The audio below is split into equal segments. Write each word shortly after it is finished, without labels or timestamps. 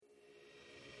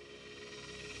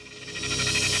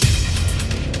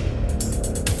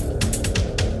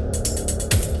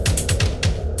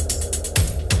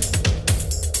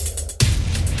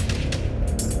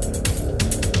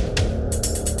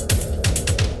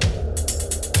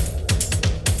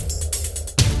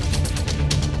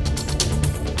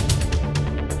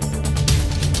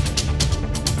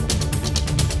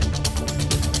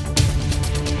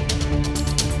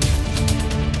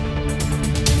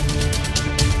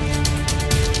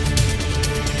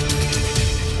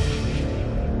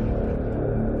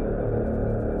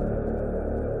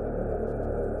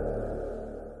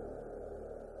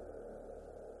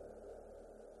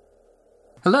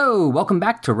Hello, welcome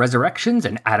back to Resurrections,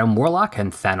 an Adam Warlock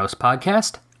and Thanos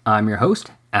podcast. I'm your host,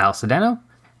 Al Sedano,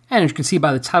 and as you can see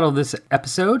by the title of this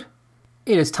episode,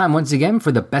 it is time once again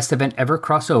for the Best Event Ever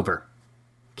crossover.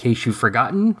 In case you've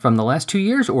forgotten from the last 2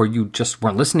 years, or you just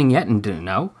weren't listening yet and didn't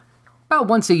know, about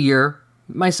once a year,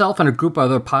 myself and a group of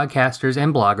other podcasters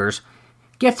and bloggers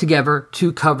get together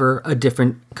to cover a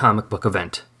different comic book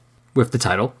event, with the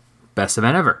title, Best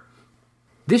Event Ever.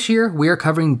 This year, we are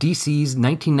covering DC's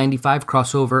 1995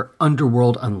 crossover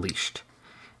Underworld Unleashed.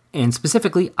 And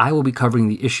specifically, I will be covering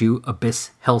the issue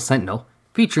Abyss Hell Sentinel,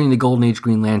 featuring the Golden Age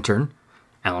Green Lantern,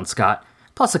 Alan Scott,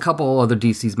 plus a couple other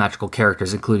DC's magical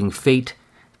characters, including Fate,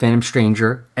 Phantom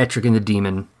Stranger, Etrigan the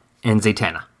Demon, and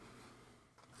Zatanna.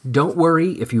 Don't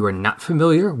worry if you are not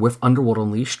familiar with Underworld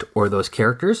Unleashed or those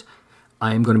characters.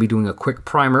 I am going to be doing a quick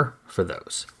primer for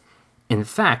those. In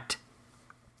fact,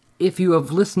 if you have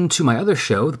listened to my other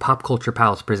show, The Pop Culture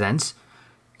Palace Presents,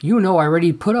 you know I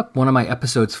already put up one of my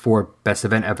episodes for Best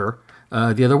Event Ever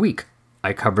the other week.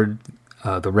 I covered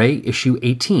The Ray issue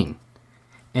 18.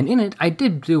 And in it, I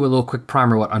did do a little quick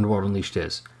primer what Underworld Unleashed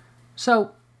is.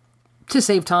 So, to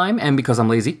save time, and because I'm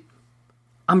lazy,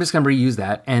 I'm just going to reuse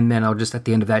that, and then I'll just at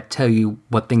the end of that tell you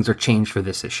what things are changed for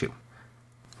this issue.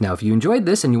 Now, if you enjoyed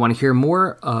this and you want to hear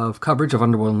more of coverage of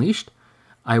Underworld Unleashed,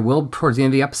 I will, towards the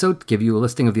end of the episode, give you a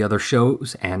listing of the other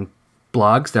shows and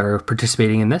blogs that are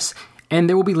participating in this, and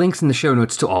there will be links in the show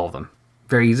notes to all of them.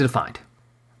 Very easy to find.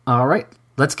 Alright,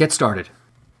 let's get started.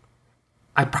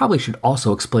 I probably should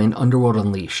also explain Underworld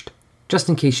Unleashed, just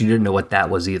in case you didn't know what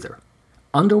that was either.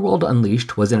 Underworld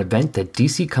Unleashed was an event that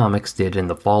DC Comics did in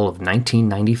the fall of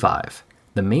 1995.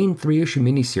 The main 3-issue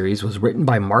miniseries was written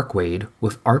by Mark Waid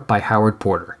with art by Howard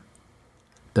Porter.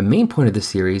 The main point of the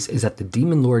series is that the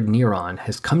demon lord Neron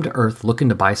has come to Earth looking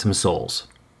to buy some souls.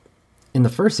 In the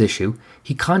first issue,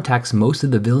 he contacts most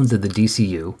of the villains of the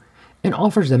DCU and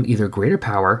offers them either greater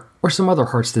power or some other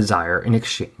heart's desire in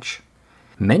exchange.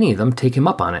 Many of them take him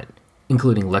up on it,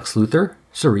 including Lex Luthor,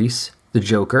 Cerise, the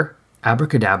Joker,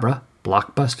 Abracadabra,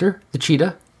 Blockbuster, the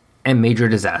Cheetah, and Major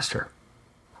Disaster.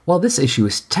 While this issue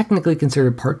is technically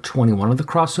considered part 21 of the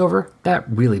crossover, that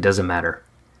really doesn't matter.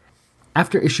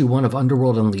 After issue 1 of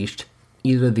Underworld Unleashed,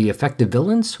 either the effective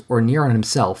villains or Neron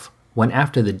himself went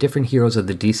after the different heroes of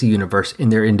the DC Universe in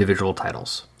their individual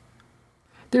titles.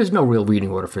 There's no real reading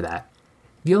order for that.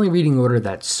 The only reading order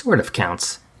that sort of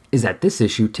counts is that this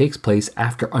issue takes place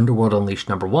after Underworld Unleashed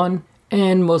number 1,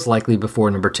 and most likely before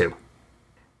number 2.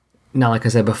 Now, like I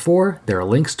said before, there are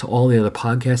links to all the other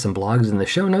podcasts and blogs in the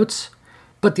show notes,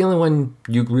 but the only one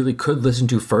you really could listen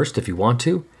to first if you want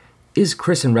to is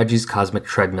Chris and Reggie's Cosmic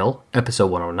Treadmill,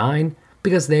 episode 109,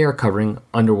 because they are covering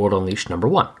Underworld Unleashed number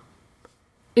 1.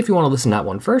 If you want to listen to that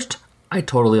one first, I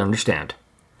totally understand.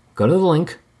 Go to the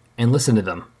link and listen to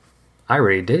them. I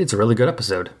already did, it's a really good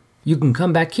episode. You can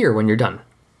come back here when you're done.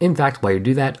 In fact, while you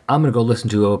do that, I'm going to go listen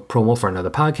to a promo for another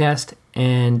podcast,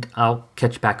 and I'll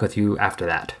catch back with you after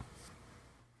that.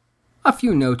 A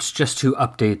few notes just to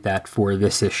update that for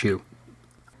this issue.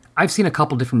 I've seen a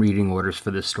couple different reading orders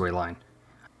for this storyline.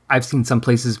 I've seen some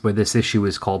places where this issue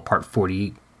is called Part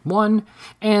 41,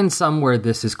 and some where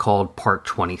this is called Part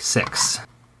 26.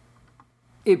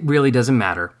 It really doesn't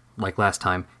matter, like last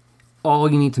time. All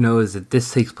you need to know is that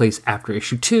this takes place after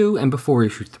issue 2 and before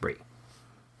issue 3.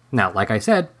 Now, like I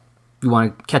said, if you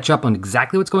want to catch up on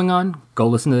exactly what's going on, go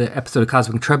listen to the episode of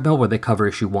Cosmic Treadmill where they cover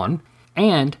issue 1,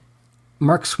 and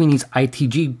Mark Sweeney's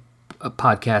ITG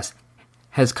podcast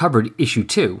has covered issue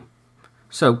 2.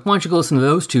 So why don't you go listen to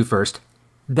those two first,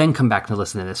 then come back to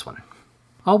listen to this one.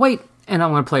 I'll wait, and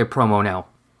I'm going to play a promo now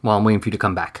while I'm waiting for you to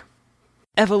come back.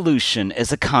 Evolution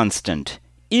is a constant,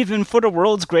 even for the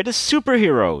world's greatest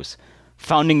superheroes.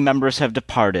 Founding members have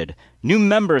departed, new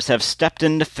members have stepped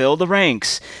in to fill the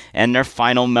ranks, and their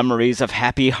final memories of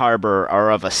Happy Harbor are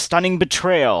of a stunning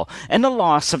betrayal and the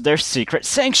loss of their secret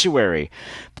sanctuary.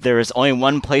 But there is only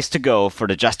one place to go for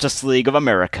the Justice League of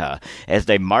America, as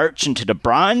they march into the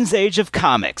Bronze Age of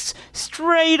comics,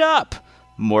 straight up!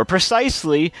 More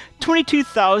precisely,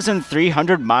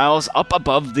 22,300 miles up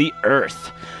above the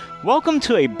Earth. Welcome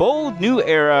to a bold new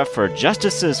era for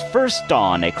Justice's First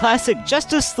Dawn, a classic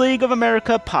Justice League of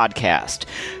America podcast.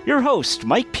 Your host,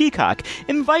 Mike Peacock,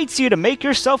 invites you to make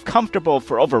yourself comfortable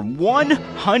for over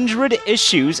 100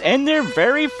 issues and their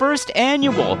very first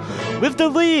annual. with the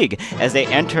League as they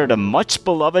entered a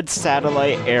much-beloved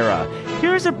satellite era.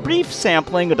 Here's a brief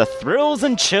sampling of the thrills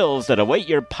and chills that await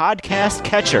your podcast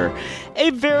catcher. A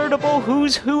veritable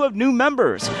who's who of new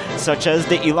members, such as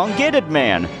the Elongated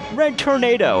Man, Red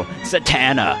Tornado,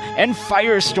 Zatanna, and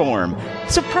Firestorm.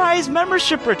 Surprise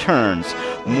membership returns.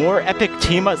 More epic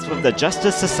team-ups with the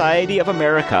Justice Society of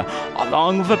America,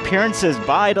 along with appearances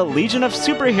by the Legion of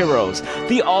Superheroes,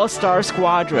 the All-Star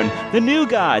Squadron, the New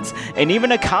Gods, and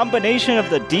even a combination of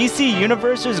the DC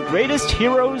Universe's greatest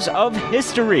heroes of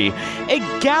history. A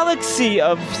galaxy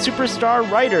of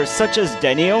superstar writers such as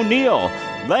Denny O'Neil,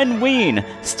 Len Wein,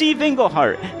 Steve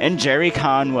Englehart, and Jerry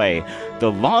Conway.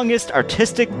 The longest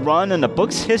artistic run in the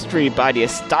book's history by the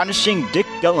astonishing Dick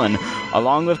Dillon,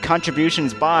 along with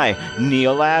contributions by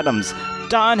Neil Adams,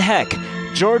 Don Heck,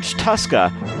 George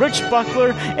Tuska, Rich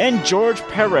Buckler, and George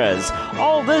Perez.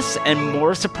 All this and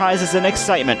more surprises and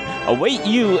excitement await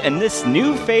you in this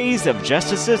new phase of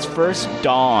Justice's first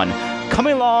dawn. Come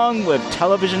along with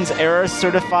television's era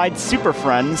certified super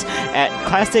friends at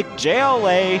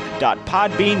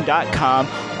classicjla.podbean.com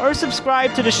or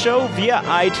subscribe to the show via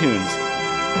iTunes.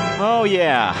 Oh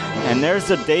yeah, and there's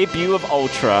the debut of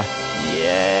Ultra.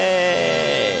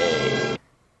 Yay!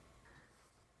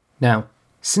 Now,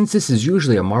 since this is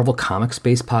usually a Marvel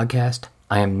Comics-based podcast,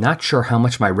 I am not sure how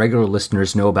much my regular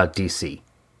listeners know about DC.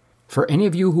 For any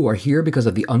of you who are here because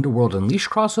of the Underworld Unleashed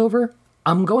crossover,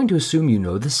 I'm going to assume you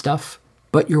know this stuff,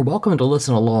 but you're welcome to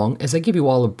listen along as I give you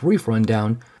all a brief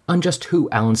rundown on just who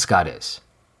Alan Scott is.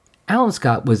 Alan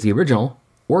Scott was the original,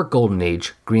 or Golden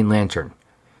Age, Green Lantern.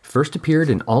 First appeared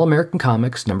in All-American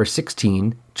Comics number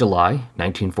 16, July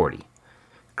 1940.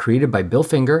 Created by Bill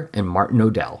Finger and Martin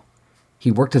Odell.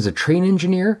 He worked as a train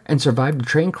engineer and survived a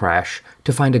train crash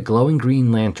to find a glowing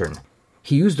green lantern.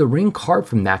 He used a ring carved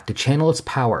from that to channel its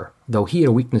power, though he had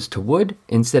a weakness to wood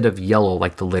instead of yellow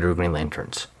like the later Green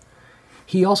Lanterns.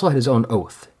 He also had his own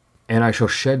oath, "And I shall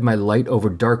shed my light over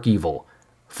dark evil,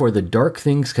 for the dark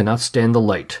things cannot stand the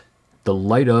light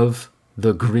of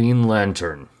the Green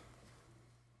Lantern."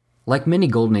 Like many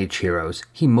Golden Age heroes,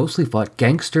 he mostly fought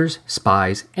gangsters,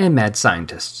 spies, and mad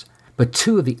scientists. But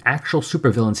two of the actual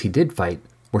supervillains he did fight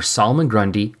were Solomon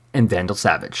Grundy and Vandal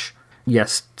Savage.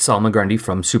 Yes, Solomon Grundy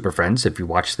from Super Friends. If you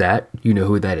watch that, you know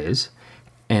who that is.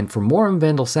 And for more on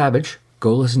Vandal Savage,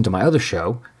 go listen to my other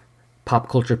show, Pop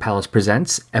Culture Palace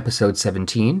Presents, Episode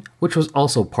 17, which was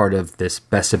also part of this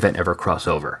Best Event Ever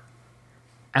crossover.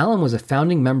 Alan was a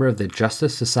founding member of the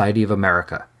Justice Society of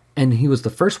America, and he was the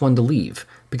first one to leave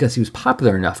because he was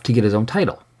popular enough to get his own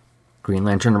title. Green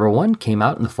Lantern number 1 came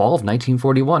out in the fall of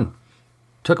 1941.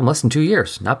 Took him less than 2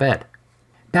 years, not bad.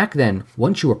 Back then,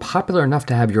 once you were popular enough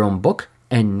to have your own book,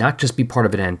 and not just be part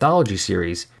of an anthology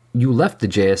series, you left the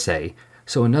JSA,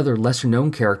 so another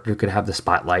lesser-known character could have the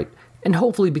spotlight, and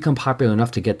hopefully become popular enough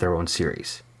to get their own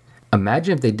series.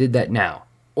 Imagine if they did that now.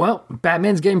 Well,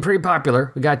 Batman's getting pretty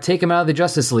popular, we gotta take him out of the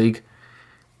Justice League.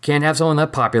 Can't have someone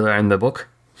that popular in the book.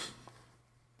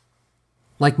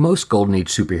 Like most Golden Age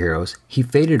superheroes, he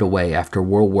faded away after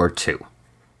World War II.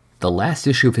 The last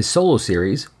issue of his solo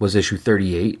series was issue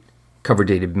 38, cover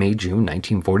dated May-June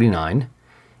 1949,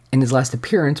 and his last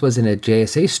appearance was in a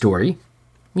JSA story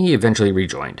he eventually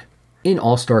rejoined, in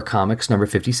All-Star Comics number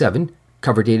 57,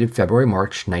 cover dated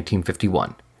February-March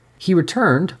 1951. He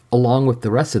returned, along with the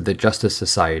rest of the Justice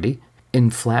Society, in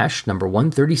Flash number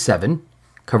 137,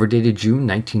 cover dated June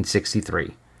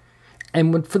 1963,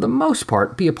 and would for the most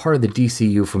part be a part of the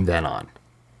DCU from then on.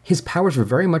 His powers were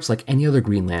very much like any other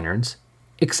Green Lanterns,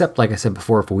 except, like I said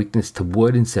before, for weakness to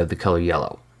wood instead of the color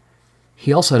yellow.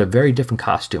 He also had a very different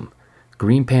costume.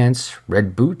 Green pants,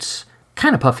 red boots,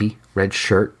 kind of puffy, red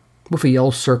shirt, with a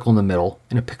yellow circle in the middle,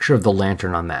 and a picture of the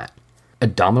lantern on that. A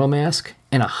domino mask,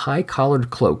 and a high-collared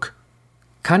cloak,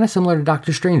 kind of similar to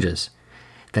Doctor Strange's.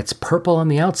 That's purple on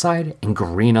the outside and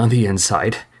green on the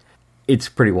inside. It's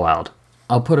pretty wild.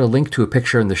 I'll put a link to a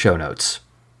picture in the show notes.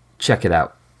 Check it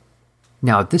out.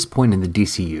 Now, at this point in the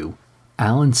DCU,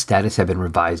 Alan's status had been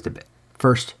revised a bit.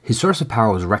 First, his source of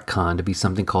power was retconned to be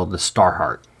something called the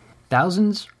Starheart.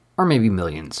 Thousands, or maybe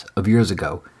millions, of years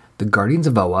ago, the Guardians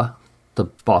of Oa, the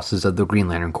bosses of the Green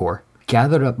Lantern Corps,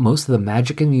 gathered up most of the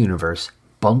magic in the universe,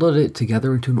 bundled it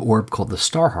together into an orb called the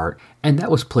Starheart, and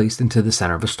that was placed into the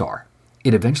center of a star.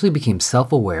 It eventually became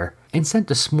self-aware and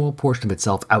sent a small portion of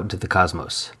itself out into the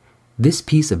cosmos. This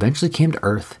piece eventually came to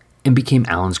Earth and became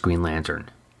Alan's Green Lantern.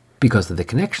 Because of the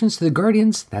connections to the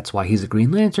Guardians, that's why he's a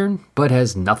Green Lantern, but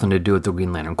has nothing to do with the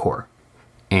Green Lantern Corps.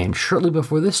 And shortly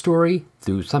before this story,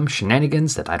 through some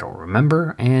shenanigans that I don't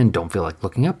remember and don't feel like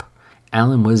looking up,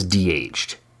 Alan was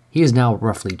de-aged. He is now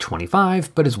roughly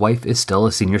 25, but his wife is still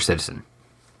a senior citizen.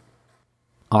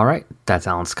 Alright, that's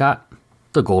Alan Scott,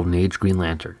 the Golden Age Green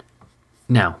Lantern.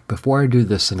 Now, before I do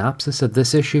the synopsis of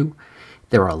this issue,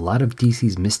 there are a lot of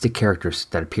DC's mystic characters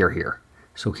that appear here.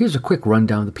 So here's a quick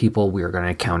rundown of the people we are going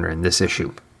to encounter in this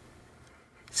issue.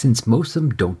 Since most of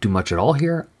them don't do much at all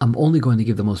here, I'm only going to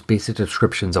give the most basic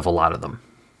descriptions of a lot of them.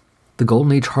 The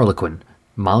Golden Age Harlequin,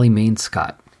 Molly Mayne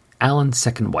Scott, Alan's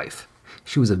second wife.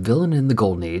 She was a villain in the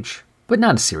Golden Age, but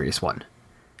not a serious one.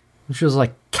 She was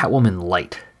like Catwoman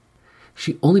light.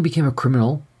 She only became a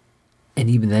criminal, and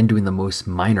even then doing the most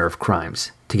minor of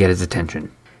crimes, to get his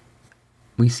attention.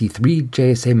 We see 3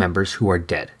 JSA members who are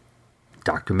dead.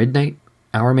 Dr. Midnight,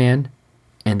 Our Man,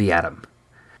 and the Atom.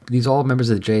 These are all members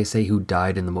of the JSA who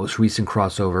died in the most recent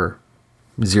crossover,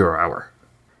 0 Hour.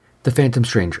 The Phantom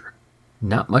Stranger.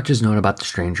 Not much is known about the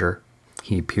Stranger.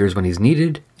 He appears when he's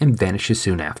needed and vanishes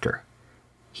soon after.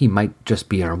 He might just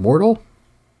be an immortal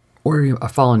or a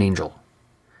fallen angel.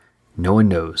 No one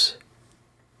knows.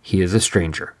 He is a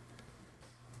stranger.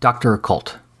 Dr.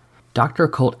 Occult. Dr.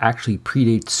 Occult actually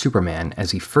predates Superman as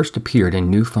he first appeared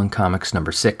in New Fun Comics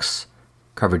number 6,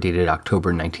 cover dated October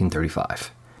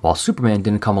 1935, while Superman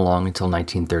didn't come along until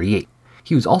 1938.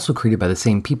 He was also created by the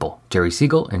same people, Jerry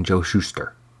Siegel and Joe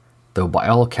Shuster. Though by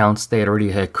all accounts they had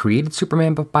already created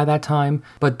Superman by that time,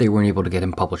 but they weren't able to get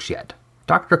him published yet.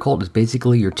 Dr. Occult is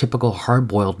basically your typical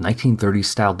hard-boiled 1930s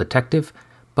style detective,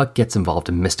 but gets involved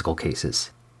in mystical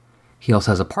cases. He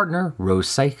also has a partner, Rose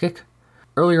Psychic.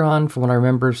 Earlier on, from what I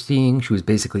remember seeing, she was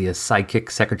basically a sidekick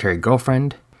secretary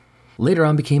girlfriend. Later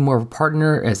on became more of a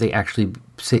partner as they actually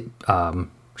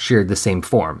shared the same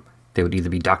form. They would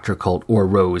either be Dr. Occult or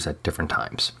Rose at different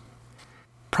times.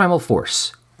 Primal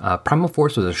Force. Primal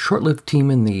Force was a short-lived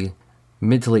team in the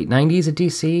mid to late 90s at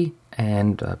DC,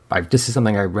 and this is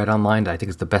something I read online that I think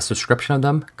is the best description of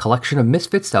them. Collection of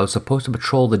misfits that was supposed to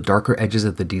patrol the darker edges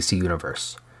of the DC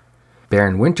universe.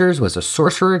 Baron Winters was a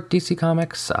sorcerer at DC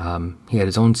Comics. He had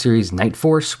his own series, Night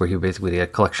Force, where he basically had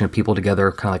a collection of people together,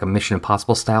 kind of like a Mission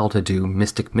Impossible style, to do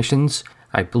mystic missions.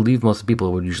 I believe most of the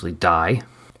people would usually die.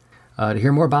 To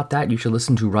hear more about that, you should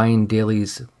listen to Ryan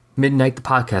Daly's Midnight the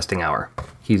Podcasting Hour.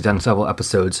 He's done several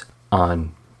episodes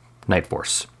on Night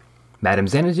Force. Madame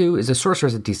Xanadu is a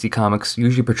sorceress at DC Comics,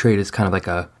 usually portrayed as kind of like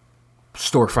a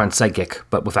storefront psychic,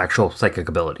 but with actual psychic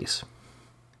abilities.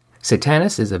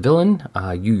 Satanus is a villain.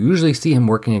 You usually see him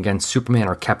working against Superman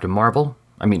or Captain Marvel.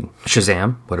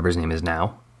 Shazam, whatever his name is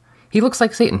now. He looks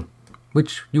like Satan,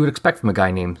 which you would expect from a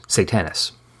guy named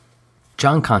Satanus.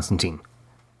 John Constantine.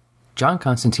 John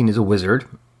Constantine is a wizard.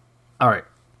 Alright,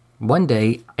 one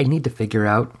day I need to figure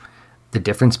out the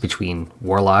difference between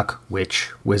warlock, witch,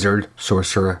 wizard,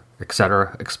 sorcerer,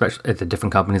 etc., especially at the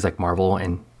different companies like Marvel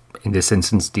and, in this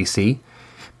instance, DC,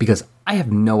 because I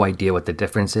have no idea what the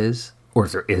difference is, or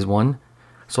if there is one,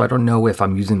 so I don't know if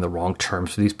I'm using the wrong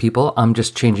terms for these people. I'm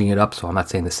just changing it up so I'm not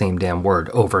saying the same damn word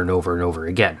over and over and over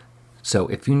again. So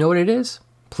if you know what it is,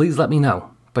 please let me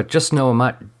know. But just know I'm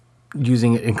not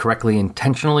using it incorrectly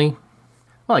intentionally.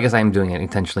 Well, I guess I am doing it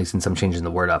intentionally since I'm changing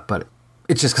the word up, but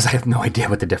it's just because I have no idea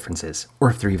what the difference is, or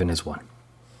if there even is one.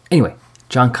 Anyway,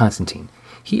 John Constantine.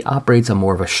 He operates on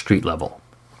more of a street level,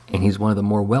 and he's one of the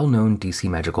more well-known DC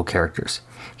magical characters.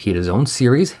 He had his own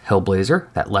series,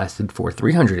 Hellblazer, that lasted for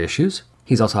 300 issues.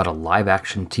 He's also had a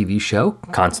live-action TV show,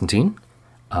 Constantine,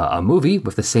 a movie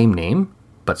with the same name,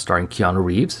 but starring Keanu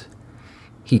Reeves.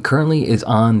 He currently is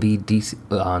on the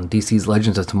DC's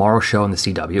Legends of Tomorrow show on the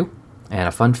CW, and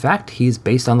a fun fact, he's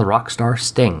based on the rock star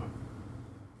Sting.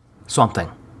 Swamp Thing.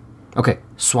 Okay,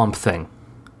 Swamp Thing.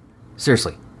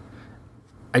 Seriously.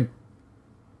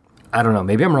 I don't know,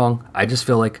 maybe I'm wrong. I just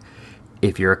feel like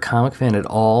if you're a comic fan at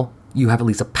all, you have at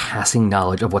least a passing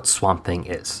knowledge of what Swamp Thing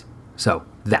is. So,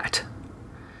 that.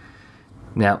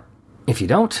 Now, if you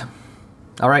don't,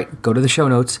 alright, go to the show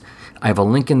notes. I have a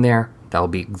link in there that will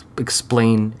be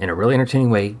explain in a really entertaining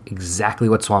way exactly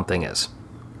what Swamp Thing is.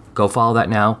 Go follow that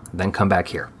now, then come back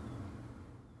here.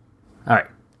 Alright.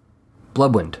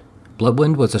 Bloodwind.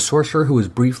 Bloodwind was a sorcerer who was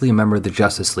briefly a member of the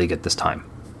Justice League at this time.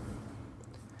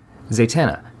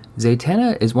 Zatanna.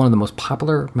 Zatanna is one of the most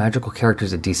popular magical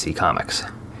characters at DC Comics.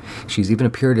 She's even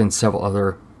appeared in several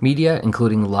other media,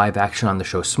 including live action on the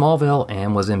show Smallville,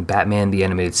 and was in Batman the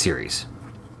Animated Series.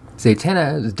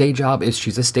 Zatanna's day job is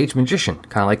she's a stage magician,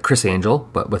 kind of like Criss Angel,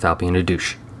 but without being a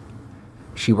douche.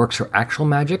 She works her actual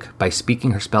magic by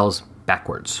speaking her spells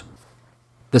backwards.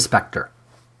 The Spectre.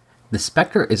 The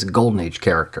Spectre is a Golden Age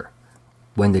character.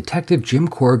 When Detective Jim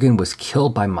Corrigan was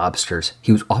killed by mobsters,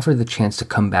 he was offered the chance to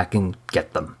come back and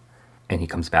get them. And he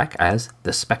comes back as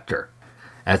the Spectre.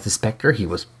 As the Spectre, he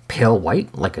was pale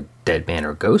white, like a dead man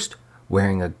or ghost,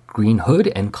 wearing a green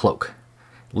hood and cloak.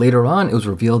 Later on, it was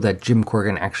revealed that Jim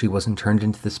Corrigan actually wasn't turned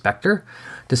into the Spectre.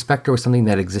 The Spectre was something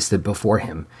that existed before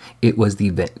him. It was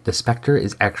the Spectre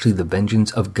is actually the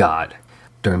vengeance of God.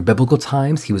 During biblical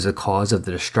times, he was the cause of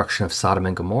the destruction of Sodom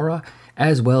and Gomorrah,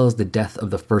 as well as the death of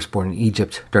the firstborn in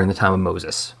Egypt during the time of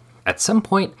Moses. At some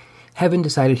point, heaven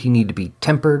decided he needed to be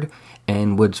tempered,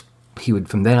 and he would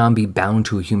from then on be bound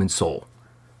to a human soul.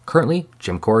 Currently,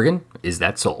 Jim Corrigan is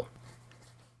that soul.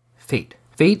 Fate.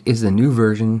 Fate is the new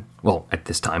version, well, at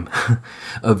this time,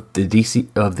 of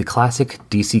the classic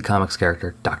DC Comics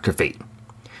character, Dr. Fate.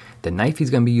 The knife he's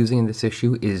going to be using in this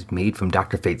issue is made from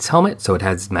Dr. Fate's helmet, so it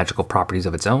has magical properties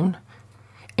of its own.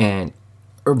 And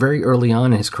very early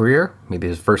on in his career, maybe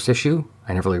his first issue,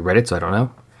 I never really read it, so I don't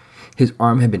know, his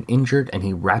arm had been injured and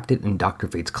he wrapped it in Dr.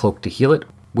 Fate's cloak to heal it,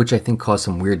 which I think caused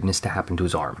some weirdness to happen to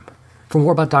his arm. For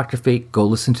more about Dr. Fate, go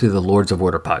listen to the Lords of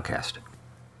Order podcast.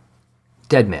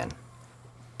 Deadman.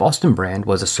 Boston Brand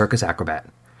was a circus acrobat.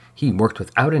 He worked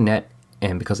without a net,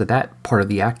 and because of that part of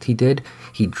the act he did,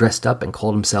 he dressed up and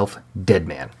called himself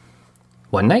Deadman.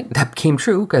 One night, that became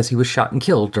true because he was shot and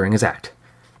killed during his act.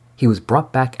 He was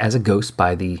brought back as a ghost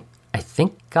by the, I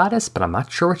think, goddess, but I'm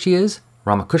not sure what she is,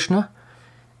 Ramakrishna,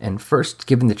 and first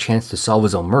given the chance to solve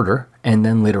his own murder, and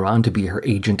then later on to be her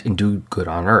agent and do good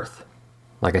on Earth.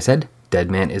 Like I said,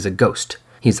 Deadman is a ghost.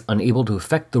 He's unable to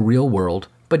affect the real world,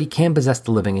 but he can possess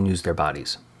the living and use their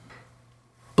bodies.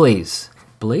 Blaze.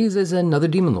 Blaze is another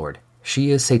demon lord.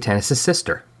 She is Satanas'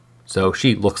 sister, so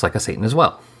she looks like a Satan as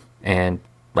well. And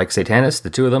like Satanas, the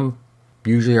two of them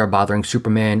usually are bothering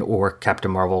Superman or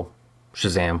Captain Marvel,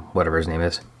 Shazam, whatever his name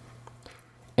is,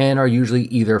 and are usually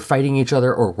either fighting each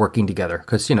other or working together,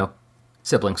 because,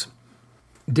 siblings.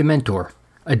 Dementor,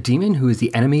 a demon who is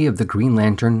the enemy of the Green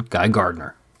Lantern, Guy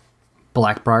Gardner.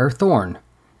 Blackbriar Thorn,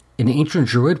 an ancient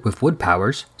druid with wood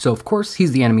powers, so of course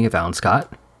he's the enemy of Alan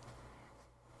Scott.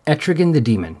 Etrigan the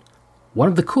Demon, one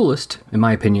of the coolest, in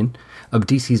my opinion, of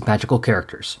DC's magical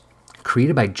characters.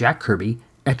 Created by Jack Kirby,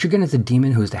 Etrigan is a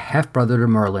demon who is the half-brother to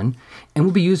Merlin and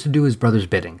will be used to do his brother's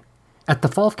bidding. At the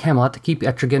fall of Camelot, to keep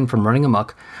Etrigan from running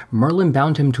amok, Merlin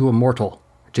bound him to a mortal,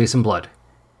 Jason Blood.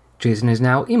 Jason is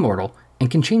now immortal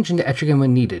and can change into Etrigan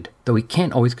when needed, though he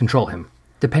can't always control him.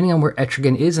 Depending on where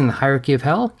Etrigan is in the hierarchy of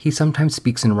hell, he sometimes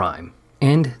speaks in rhyme.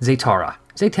 And Zaytara,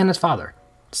 Zatanna's father.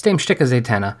 Same shtick as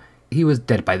Zatanna, he was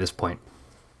dead by this point.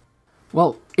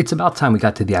 Well, it's about time we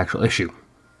got to the actual issue.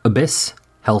 Abyss,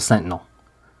 Hell Sentinel.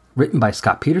 Written by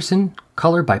Scott Peterson,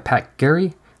 colored by Pat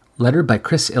Gary, lettered by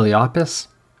Chris Iliopoulos.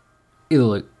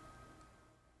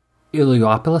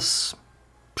 Iliopoulos?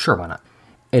 Sure, why not?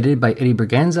 Edited by Eddie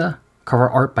Berganza, cover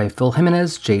art by Phil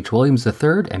Jimenez, J.H. Williams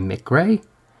III, and Mick Gray.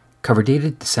 Cover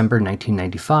dated December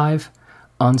 1995.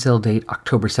 On sale date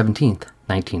October 17th,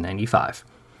 1995.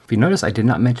 If you notice, I did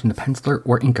not mention the penciler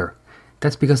or inker.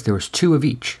 That's because there was two of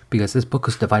each, because this book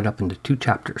was divided up into 2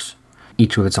 chapters,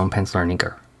 each with its own penciler and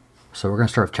inker. So we're going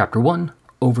to start with Chapter 1,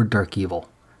 Over Dark Evil.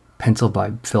 Penciled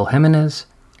by Phil Jimenez,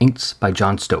 inks by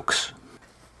John Stokes.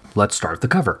 Let's start with the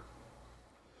cover.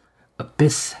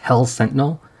 Abyss, Hell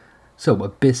Sentinel. So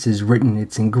Abyss is written,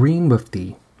 it's in green with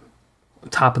the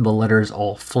top of the letters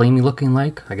all flamey looking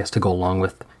like, I guess to go along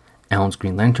with Alan's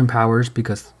Green Lantern powers,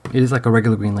 because it is like a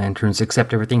regular Green Lanterns,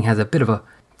 except everything has a bit of a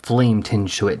flame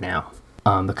tinge to it now.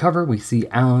 On the cover, we see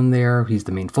Alan there. He's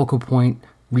the main focal point,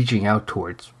 reaching out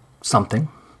towards something.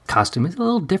 Costume is a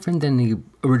little different than the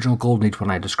original Golden Age one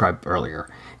I described earlier.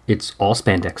 It's all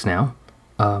spandex now.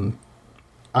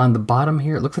 On the bottom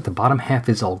here, it looks like the bottom half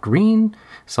is all green.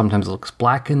 Sometimes it looks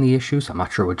black in the issue, so I'm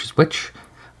not sure which is which.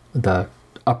 The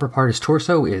upper part, his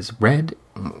torso, is red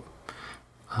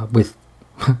with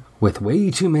way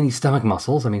too many stomach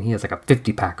muscles. I mean, he has like a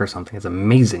 50-pack or something. It's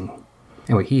amazing.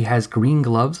 Anyway, he has green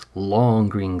gloves, long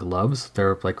green gloves.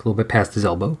 They're like a little bit past his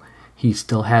elbow. He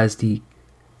still has the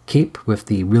cape with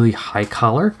the really high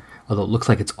collar, although it looks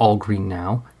like it's all green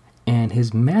now. And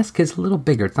his mask is a little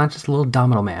bigger. It's not just a little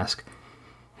domino mask.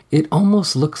 It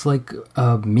almost looks like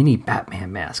a mini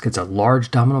Batman mask. It's a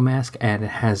large domino mask, and it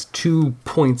has 2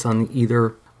 points on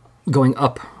either, going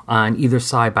up on either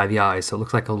side by the eyes, so it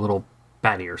looks like a little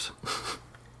bat ears.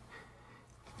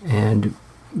 And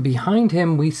behind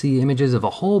him, we see images of a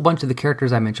whole bunch of the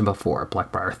characters I mentioned before.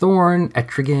 Blackbriar Thorn,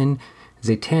 Etrigan,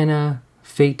 Zatanna,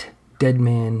 Fate,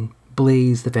 Deadman,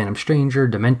 Blaze, the Phantom Stranger,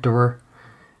 Dementor,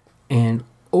 and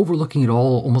overlooking it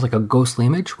all, almost like a ghostly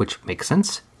image, which makes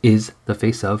sense, is the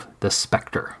face of the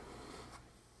Spectre.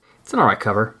 It's an alright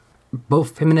cover.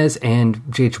 Both Jimenez and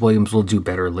J.H. Williams will do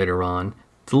better later on.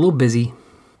 It's a little busy,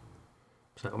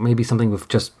 so maybe something with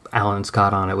just Alan and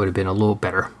Scott on it would have been a little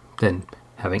better than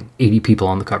having 80 people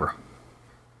on the cover.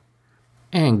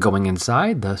 And going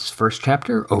inside, the first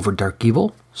chapter, Over Dark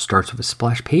Evil, starts with a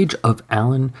splash page of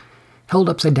Alan held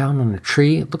upside down on a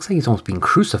tree. It looks like he's almost being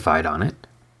crucified on it.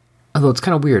 Although it's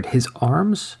kind of weird. His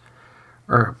arms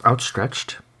are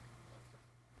outstretched.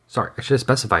 Sorry, I should have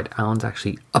specified. Alan's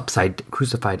actually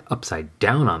crucified upside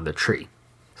down on the tree.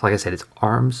 So like I said, his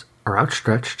arms are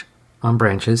outstretched on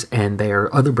branches, and there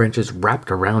are other branches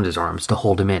wrapped around his arms to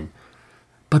hold him in.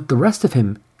 But the rest of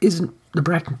him isn't, the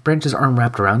branches aren't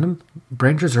wrapped around him.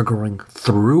 Branches are growing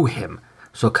through him.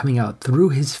 So coming out through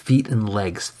his feet and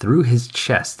legs, through his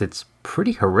chest. It's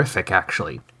pretty horrific,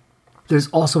 actually. There's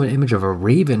also an image of a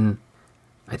raven,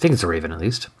 I think it's a raven at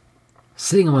least,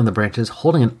 sitting among the branches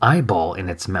holding an eyeball in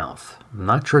its mouth. I'm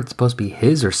not sure it's supposed to be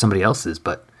his or somebody else's,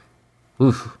 but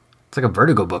oof, it's like a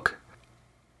Vertigo book.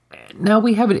 Now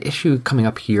we have an issue coming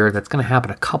up here that's going to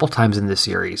happen a couple times in this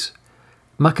series.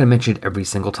 I'm not going to mention it every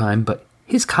single time, but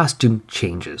his costume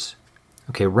changes.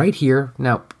 Okay, right here,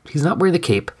 now he's not wearing the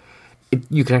cape.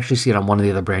 You can actually see it on one of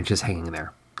the other branches hanging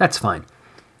there. That's fine.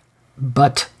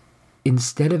 But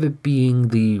instead of it being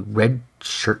the red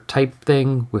shirt type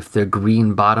thing with the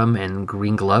green bottom and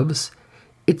green gloves,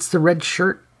 it's the red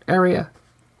shirt area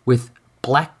with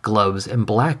black gloves and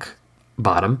black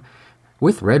bottom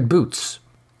with red boots.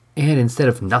 And instead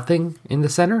of nothing in the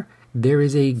center, there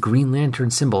is a Green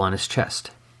Lantern symbol on his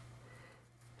chest.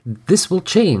 This will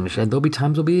change, and there'll be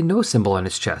times there'll be no symbol on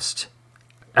his chest.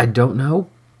 I don't know.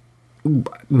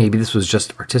 Maybe this was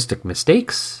just artistic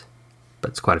mistakes,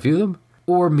 but it's quite a few of them.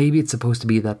 Or maybe it's supposed to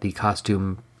be that the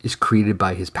costume is created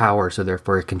by his power, so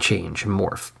therefore it can change and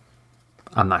morph.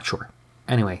 I'm not sure.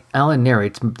 Anyway, Alan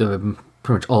narrates pretty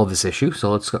much all of this issue,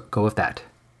 so let's go with that.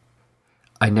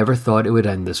 I never thought it would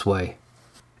end this way.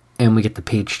 And we get to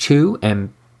page 2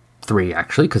 and 3,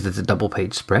 actually, because it's a double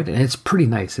page spread, and it's pretty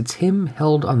nice. It's him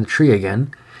held on the tree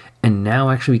again, and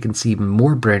now actually we can see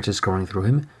more branches growing through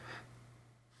him.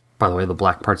 By the way, the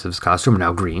black parts of his costume are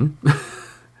now green.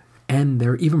 And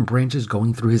there are even branches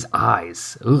going through his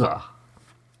eyes. Ugh.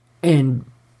 And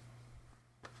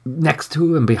next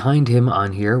to and behind him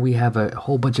on here, we have a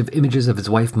whole bunch of images of his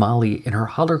wife Molly in her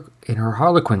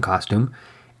Harlequin costume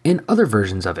and other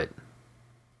versions of it.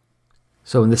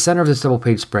 So in the center of this double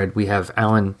page spread, we have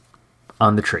Alan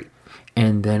on the tree.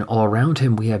 And then all around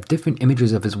him, we have different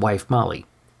images of his wife Molly.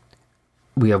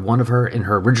 We have one of her in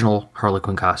her original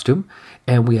Harlequin costume,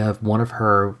 and we have one of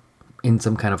her in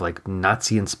some kind of like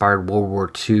Nazi-inspired World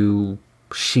War II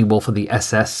she-wolf of the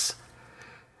SS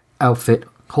outfit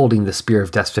holding the Spear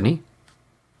of Destiny,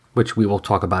 which we will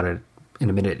talk about it in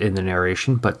a minute in the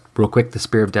narration. But real quick, the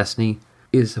Spear of Destiny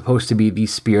is supposed to be the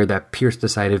spear that pierced the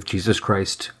side of Jesus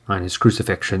Christ on his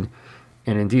crucifixion.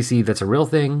 And in DC, that's a real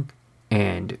thing.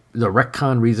 And the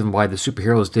retcon reason why the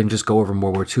superheroes didn't just go over in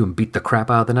World War II and beat the crap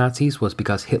out of the Nazis was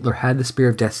because Hitler had the Spear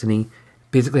of Destiny,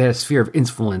 basically had a sphere of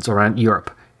influence around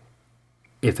Europe.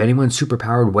 If anyone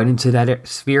superpowered went into that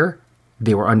sphere,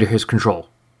 they were under his control.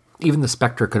 Even the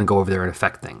Spectre couldn't go over there and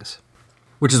affect things.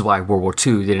 Which is why World War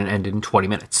II didn't end in 20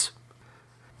 minutes.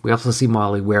 We also see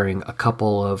Molly wearing a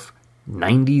couple of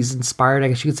 90s inspired, I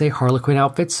guess you could say, Harlequin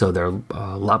outfits, so they're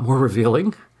a lot more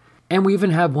revealing. And we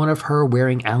even have one of her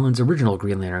wearing Alan's original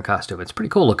Green Lantern costume. It's pretty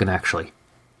cool looking, actually.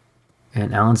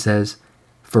 And Alan says,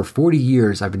 "For 40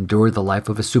 years, I've endured the life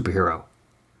of a superhero.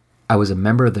 I was a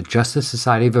member of the Justice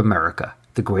Society of America,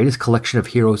 the greatest collection of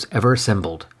heroes ever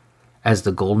assembled, as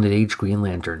the Golden Age Green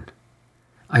Lantern.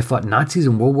 I fought Nazis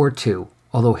in World War II,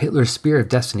 although Hitler's Spear of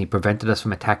Destiny prevented us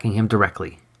from attacking him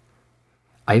directly.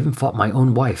 I even fought my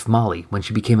own wife, Molly, when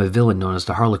she became a villain known as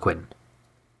the Harlequin.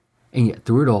 And yet,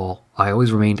 through it all, I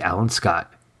always remained Alan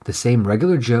Scott, the same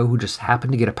regular Joe who just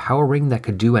happened to get a power ring that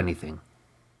could do anything.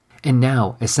 And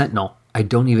now, as Sentinel, I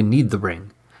don't even need the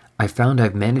ring. I found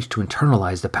I've managed to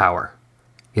internalize the power.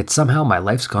 Yet somehow my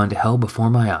life's gone to hell before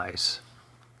my eyes.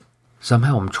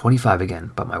 Somehow I'm 25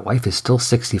 again, but my wife is still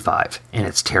 65, and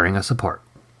it's tearing us apart.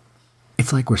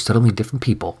 It's like we're suddenly different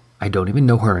people. I don't even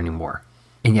know her anymore,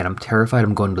 and yet I'm terrified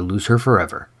I'm going to lose her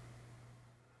forever.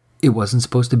 It wasn't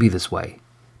supposed to be this way.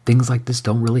 Things like this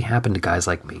don't really happen to guys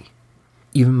like me.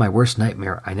 Even my worst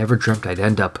nightmare, I never dreamt I'd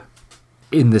end up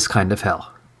in this kind of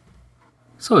hell."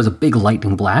 So it was a big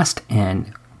lightning blast,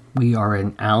 and we are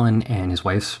in Alan and his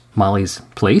wife's Molly's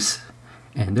place,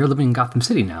 and they're living in Gotham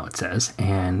City now, it says,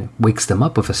 and wakes them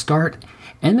up with a start,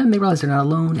 and then they realize they're not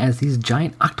alone as these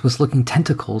giant octopus-looking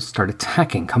tentacles start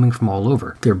attacking, coming from all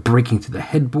over. They're breaking through the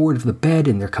headboard of the bed,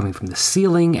 and they're coming from the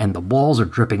ceiling, and the walls are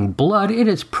dripping blood. It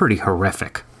is pretty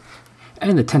horrific.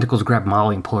 And the tentacles grab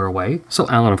Molly and pull her away. So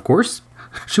Alan, of course,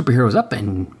 superheroes up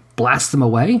and blasts them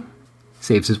away,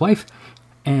 saves his wife,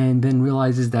 and then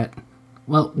realizes that,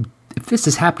 well, if this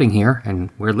is happening here, and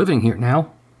we're living here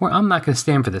now, well, I'm not going to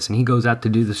stand for this. And he goes out to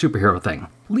do the superhero thing,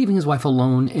 leaving his wife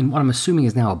alone in what I'm assuming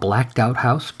is now a blacked out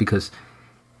house, because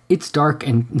it's dark,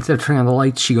 and instead of turning on the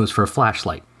lights, she goes for a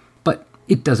flashlight. But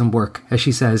it doesn't work. As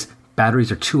she says,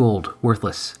 batteries are too old,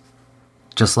 worthless.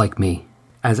 Just like me.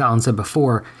 As Alan said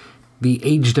before, the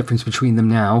age difference between them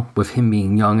now, with him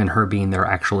being young and her being their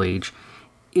actual age,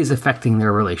 is affecting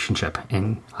their relationship.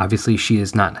 And obviously she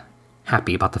is not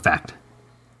happy about the fact.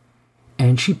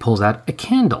 And she pulls out a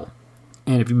candle.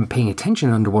 And if you've been paying attention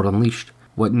in Underworld Unleashed,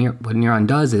 what Neron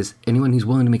does is anyone he's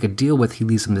willing to make a deal with, he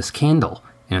leaves them this candle.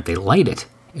 And if they light it,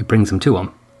 it brings them to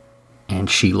him. And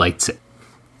she lights it.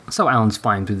 So Alan's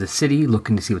flying through the city,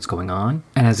 looking to see what's going on.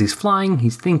 And as he's flying,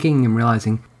 he's thinking and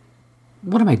realizing,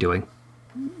 what am I doing?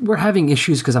 We're having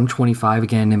issues because I'm 25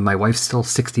 again and my wife's still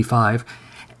 65.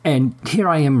 And here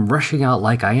I am rushing out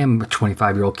like I am a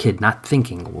 25-year-old kid, not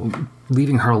thinking,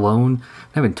 leaving her alone.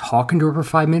 I've been talking to her for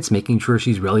 5 minutes, making sure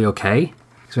she's really okay.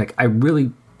 He's like,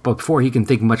 but before he can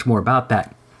think much more about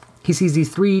that, he sees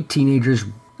these 3 teenagers,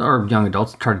 or young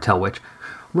adults, it's hard to tell which,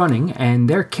 running, and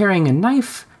they're carrying a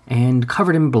knife and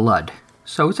covered in blood.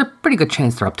 So it's a pretty good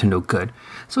chance they're up to no good.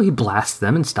 So he blasts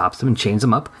them and stops them and chains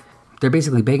them up. They're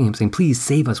basically begging him, saying, please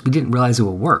save us, we didn't realize it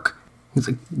would work. He's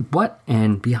like, what?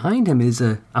 And behind him is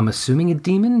I'm assuming a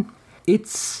demon?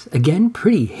 It's, again,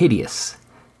 pretty hideous.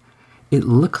 It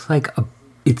looks like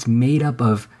it's made up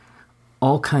of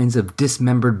all kinds of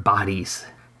dismembered bodies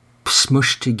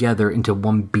smushed together into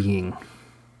one being.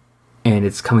 And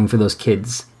it's coming for those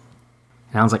kids.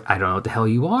 And I was like, I don't know what the hell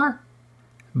you are,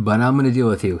 but I'm going to deal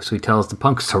with you. So he tells the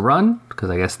punks to run, because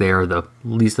I guess they are the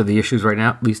least issue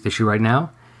right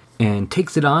now, and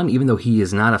takes it on, even though he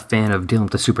is not a fan of dealing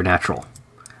with the supernatural.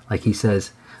 Like he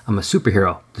says, I'm a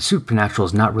superhero. The supernatural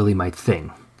is not really my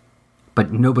thing.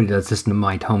 But nobody does this in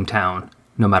my hometown,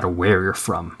 no matter where you're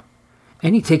from.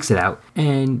 And he takes it out,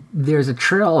 and there's a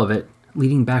trail of it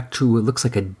leading back to what looks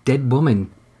like a dead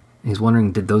woman. And he's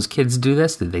wondering, did those kids do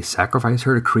this? Did they sacrifice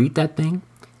her to create that thing?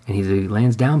 And he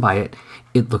lands down by it.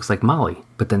 It looks like Molly,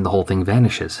 but then the whole thing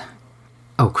vanishes.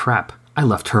 Oh crap, I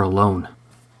left her alone.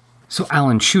 So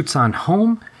Alan shoots on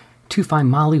home to find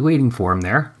Molly waiting for him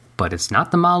there, but it's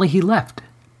not the Molly he left.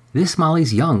 This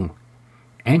Molly's young,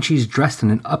 and she's dressed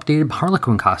in an updated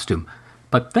Harlequin costume,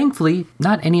 but thankfully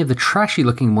not any of the trashy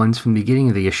looking ones from the beginning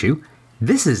of the issue.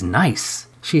 This is nice.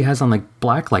 She has on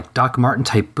black Doc Marten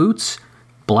type boots,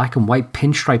 black and white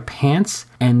pinstripe pants,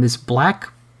 and this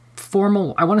black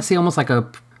formal, I want to say almost like a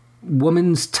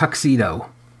woman's tuxedo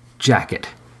jacket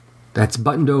that's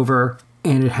buttoned over,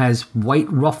 and it has white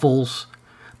ruffles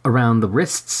around the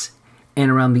wrists and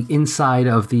around the inside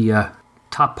of the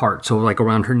top part, so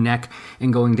around her neck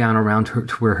and going down around her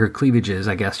to where her cleavage is,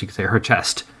 I guess you could say, her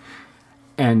chest.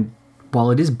 And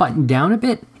while it is buttoned down a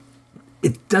bit,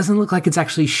 it doesn't look like it's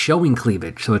actually showing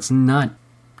cleavage, so it's not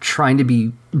trying to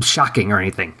be shocking or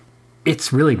anything.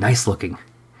 It's really nice looking.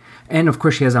 And of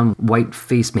course she has on white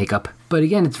face makeup. But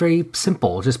again, it's very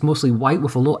simple, just mostly white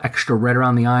with a little extra red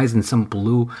around the eyes and some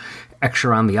blue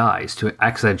extra around the eyes to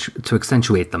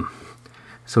accentuate them.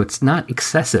 So it's not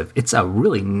excessive. It's a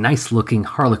really nice looking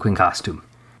Harlequin costume.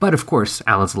 But of course,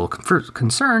 Alan's a little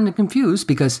concerned and confused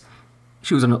because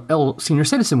she was an senior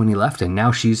citizen when he left, and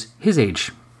now she's his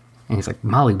age. And he's like,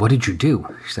 Molly, what did you do?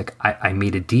 She's like, I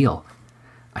made a deal.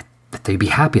 I thought you'd be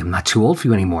happy. I'm not too old for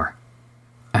you anymore.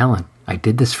 Alan, I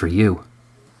did this for you.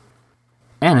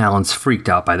 And Alan's freaked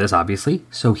out by this, obviously,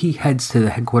 so he heads to the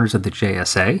headquarters of the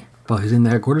JSA. While he's in the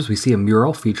headquarters, we see a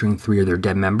mural featuring 3 of their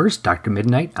dead members, Dr.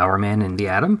 Midnight, Hourman, and the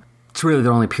Atom. It's really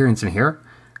their only appearance in here.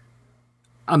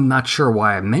 I'm not sure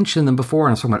why I mentioned them before,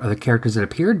 and I was talking about other characters that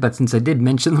appeared, but since I did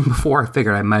mention them before, I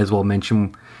figured I might as well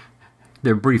mention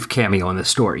their brief cameo in this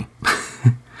story.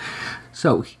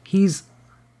 So he's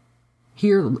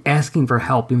here asking for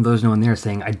help, even though there's no one there,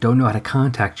 saying, I don't know how to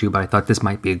contact you, but I thought this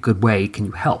might be a good way. Can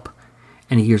you help?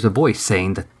 And he hears a voice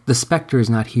saying that the Spectre is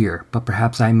not here, but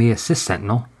perhaps I may assist,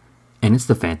 Sentinel. And it's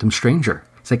the Phantom Stranger.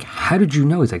 It's like, how did you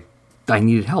know? He's like, I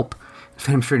needed help. The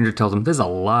Phantom Stranger tells him, there's a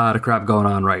lot of crap going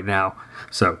on right now.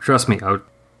 So, trust me,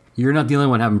 you're not the only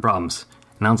one having problems.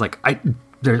 And I was like,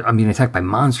 I'm being attacked by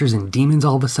monsters and demons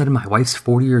all of a sudden. My wife's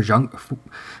 40 years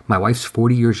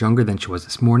younger than she was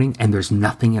this morning, and there's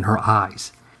nothing in her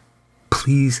eyes.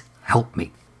 Please help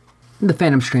me. The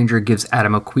Phantom Stranger gives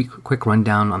Adam a quick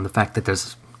rundown on the fact that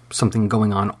there's something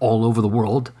going on all over the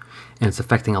world, and it's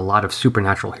affecting a lot of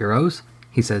supernatural heroes.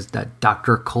 He says that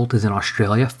Dr. Cult is in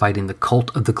Australia fighting the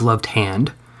Cult of the Gloved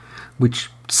Hand, which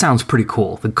sounds pretty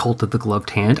cool. The Cult of the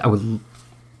Gloved Hand.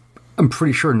 I'm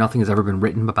pretty sure nothing has ever been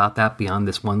written about that beyond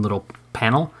this one little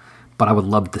panel, but I would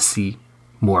love to see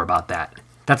more about that.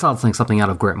 That sounds like something out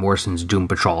of Grant Morrison's Doom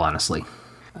Patrol, honestly.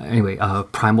 Anyway,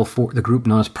 the group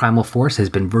known as Primal Force has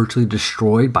been virtually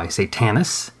destroyed by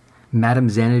Satanus. Madame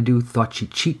Xanadu thought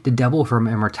she'd cheat the devil for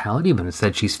immortality, but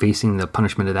instead she's facing the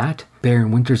punishment of that.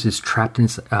 Baron Winters is trapped in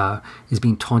is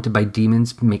being taunted by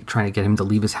demons, trying to get him to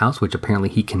leave his house, which apparently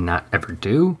he cannot ever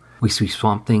do. We see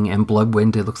Swamp Thing and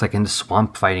Bloodwind, it looks like, in the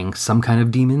swamp fighting some kind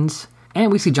of demons.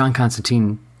 And we see John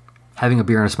Constantine having a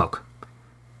beer and a smoke,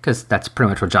 because that's pretty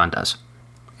much what John does.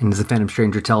 And as the Phantom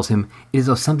Stranger tells him, it is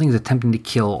though something is attempting to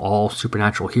kill all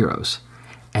supernatural heroes.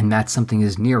 And that something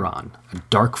is Neron, a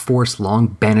dark force long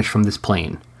banished from this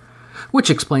plane. Which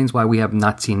explains why we have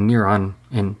not seen Neron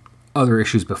in other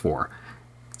issues before.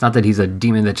 It's not that he's a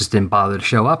demon that just didn't bother to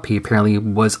show up, he apparently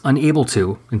was unable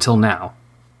to until now.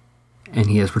 And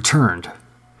he has returned.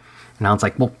 And now it's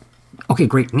like, well, okay,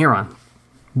 great, Neron,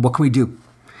 what can we do?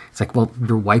 It's like, well,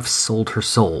 your wife sold her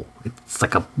soul. It's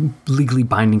like a legally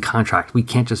binding contract. We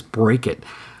can't just break it.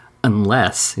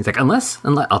 Unless, he's like, unless,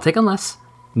 I'll take unless.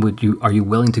 Are you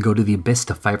willing to go to the abyss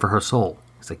to fight for her soul?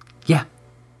 He's like, yeah.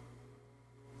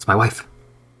 It's my wife.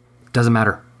 Doesn't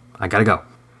matter. I gotta go.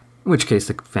 In which case,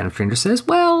 the Phantom Stranger says,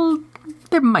 well,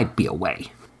 there might be a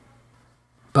way.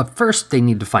 But first, they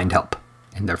need to find help.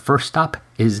 And their first stop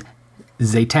is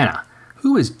Zatanna,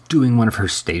 who is doing one of her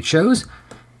stage shows,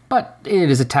 but it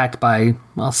is attacked by,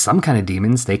 well, some kind of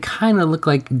demons. They kind of look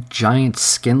like giant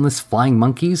skinless flying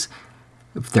monkeys,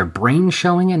 with their brains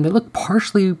showing, and they look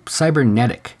partially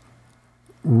cybernetic.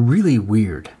 Really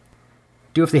weird.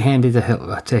 Do have to hand it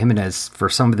to Jimenez for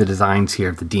some of the designs here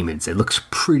of the demons. It looks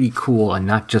pretty cool and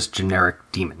not just generic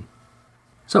demon.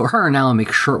 So her and Alan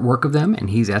make short work of them, and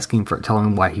he's telling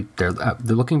them why they're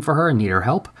looking for her and need her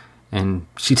help. And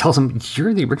she tells him,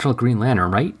 you're the original Green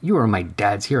Lantern, right? You are my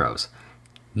dad's heroes.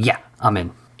 Yeah, I'm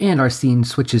in. And our scene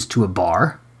switches to a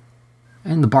bar.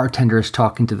 And the bartender is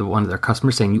talking to one of their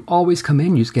customers, saying, you always come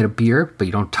in, you just get a beer, but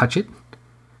you don't touch it.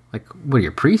 Like, what are you,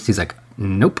 a priest? He's like,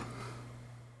 nope.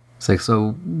 It's like,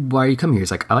 so why are you coming here? He's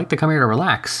like, I like to come here to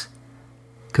relax.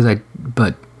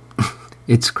 But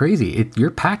it's crazy.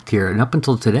 You're packed here, and up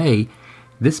until today,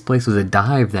 this place was a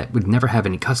dive that would never have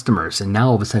any customers, and now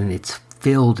all of a sudden it's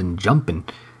filled and jumping.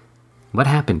 What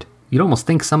happened? You'd almost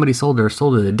think somebody sold their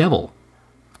soul to the devil.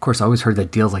 Of course, I always heard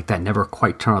that deals like that never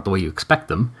quite turn out the way you expect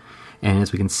them. And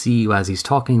as we can see, as he's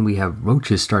talking, we have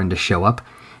roaches starting to show up.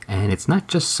 And it's not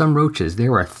just some roaches.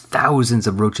 There are thousands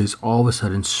of roaches all of a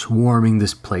sudden swarming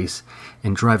this place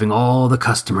and driving all the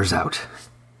customers out.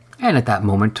 And at that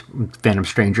moment, Phantom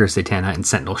Stranger, Zatanna, and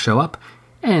Sentinel show up.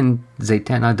 And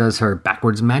Zatanna does her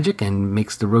backwards magic and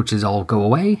makes the roaches all go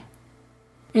away.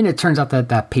 And it turns out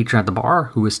that patron at the bar,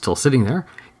 who is still sitting there,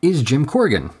 is Jim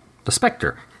Corrigan, the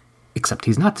Spectre. Except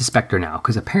he's not the Spectre now,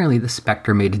 because apparently the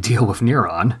Spectre made a deal with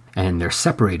Neron, and they're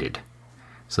separated.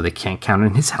 So they can't count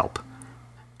on his help.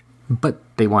 But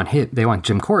they want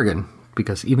Jim Corrigan,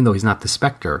 because even though he's not the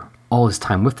Spectre, all his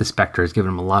time with the Spectre has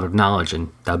given him a lot of knowledge,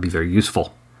 and that would be very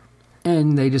useful.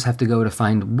 And they just have to go to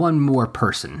find one more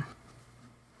person.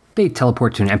 They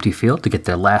teleport to an empty field to get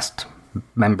their last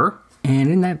member, and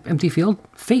in that empty field,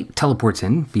 Fate teleports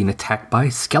in, being attacked by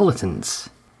skeletons.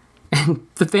 And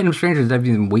the Phantom Stranger doesn't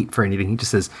even wait for anything. He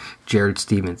just says, Jared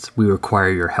Stevens, we require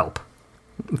your help.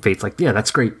 Fate's like, yeah,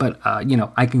 that's great, but,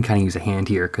 I can kind of use a hand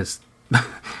here, because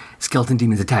skeleton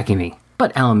demons attacking me.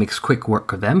 But Alan makes quick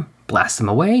work of them, blasts them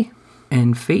away,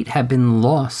 and Fate had been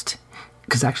lost,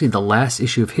 because actually the last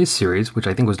issue of his series, which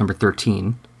I think was number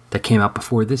 13, that came out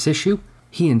before this issue,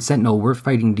 he and Sentinel were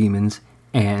fighting demons,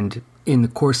 and in the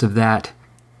course of that,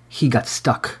 he got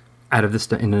stuck out of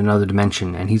this in another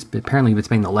dimension, and he's apparently been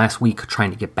spending the last week trying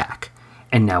to get back,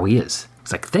 and now he is.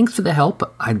 It's like, thanks for the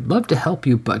help. I'd love to help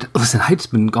you, but listen, I've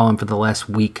just been gone for the last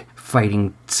week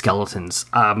fighting skeletons.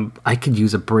 I could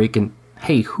use a break, and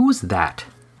hey, who's that?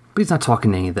 But he's not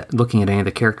looking at any of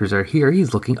the characters that are here.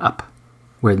 He's looking up,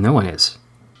 where no one is.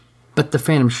 But the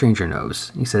Phantom Stranger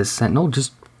knows. He says, Sentinel,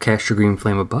 just cast your green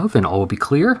flame above, and all will be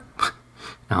clear.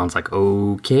 Alan's like,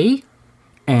 okay.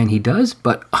 And he does,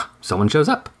 but someone shows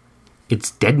up.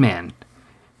 It's Deadman.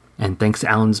 And thanks to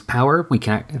Alan's power,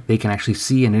 they can actually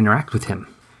see and interact with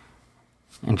him.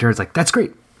 And Jared's like, that's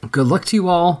great. Good luck to you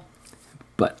all.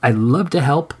 But I'd love to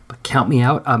help, but count me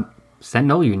out.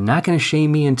 Sentinel, you're not going to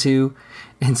shame me into...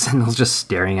 And Sentinel's just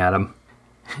staring at him.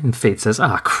 And Fate says,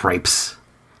 cripes.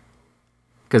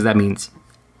 Because that means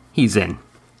he's in.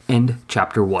 End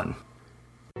chapter 1.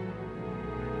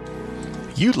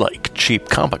 You like cheap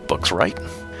comic books, right?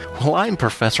 Well, I'm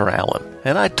Professor Allen,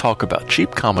 and I talk about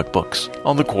cheap comic books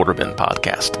on the Quarterbin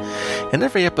Podcast. In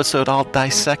every episode, I'll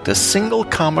dissect a single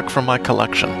comic from my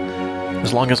collection,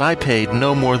 as long as I paid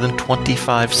no more than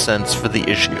 25 cents for the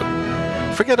issue.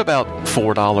 Forget about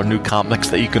 $4 new comics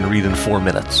that you can read in 4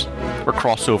 minutes, or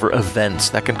crossover events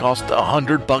that can cost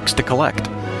 $100 to collect.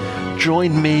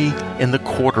 Join me in the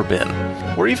Quarter Bin,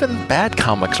 where even bad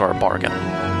comics are a bargain,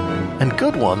 and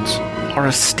good ones are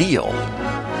a steal.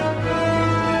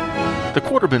 The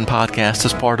Quarter Bin Podcast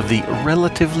is part of the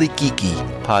Relatively Geeky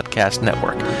Podcast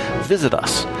Network. Visit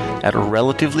us at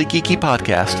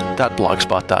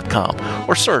relativelygeekypodcast.blogspot.com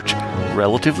or search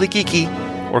Relatively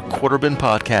Geeky or Quarter Bin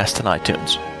Podcast in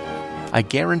iTunes. I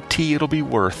guarantee it'll be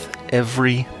worth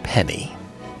every penny.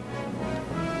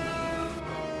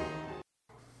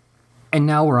 And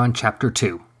now we're on Chapter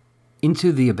 2,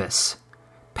 Into the Abyss.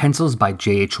 Pencils by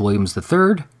J.H. Williams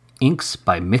III, inks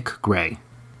by Mick Gray.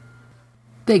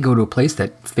 They go to a place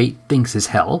that Fate thinks is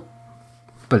hell,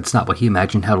 but it's not what he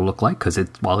imagined how to look like, because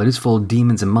while it is full of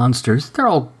demons and monsters, it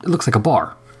looks like a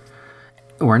bar,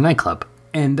 or a nightclub,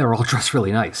 and they're all dressed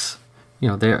really nice.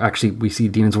 We see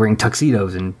demons wearing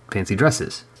tuxedos and fancy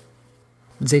dresses.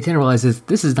 Zatanna realizes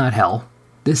this is not hell,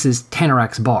 this is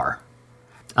Tanarak's bar.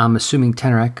 I'm assuming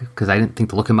Tanarak, because I didn't think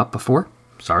to look him up before,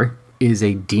 is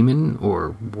a demon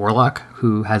or warlock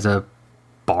who has a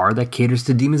bar that caters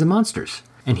to demons and monsters.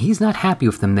 And he's not happy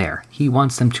with them there. He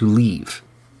wants them to leave.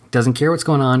 Doesn't care what's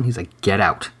going on. He's like, get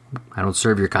out. I don't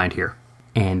serve your kind here.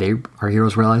 And our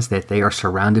heroes realize that they are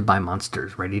surrounded by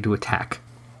monsters ready to attack.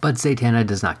 But Zatanna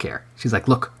does not care. She's like,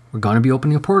 look, we're going to be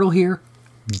opening a portal here.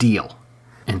 Deal.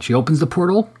 And she opens the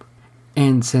portal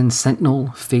and sends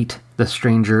Sentinel, Fate, the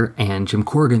Stranger, and Jim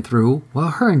Corrigan through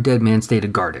while her and Deadman stay to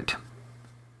guard it.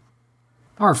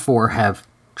 Our four have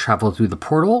traveled through the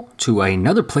portal to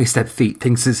another place that Fate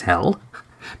thinks is hell.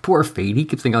 Poor Fate, he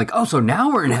keeps thinking like, oh, so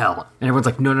now we're in hell. And everyone's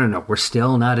like, no, we're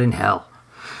still not in hell.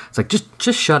 It's like,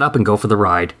 just shut up and go for the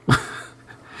ride.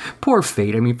 Poor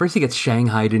Fate. I mean, first he gets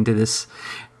shanghaied into this,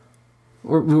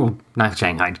 or not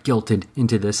shanghaied, guilted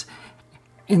into this.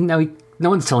 And now no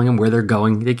one's telling him where they're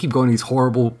going. They keep going to these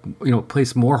horrible,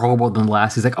 place more horrible than the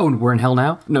last. He's like, oh, we're in hell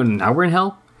now? No, now we're in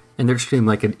hell? And they're treating him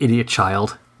like an idiot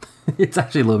child. It's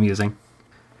actually a little amusing.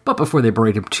 But before they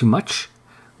berate him too much,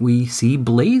 we see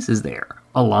Blaze is there,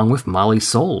 along with Molly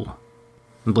Soul.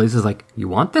 And Blaze is like, you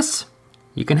want this?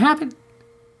 You can have it.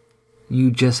 You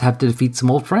just have to defeat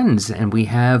some old friends, and we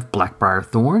have Blackbriar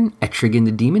Thorn, Etrigan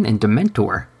the Demon, and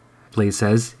Dementor. Blaze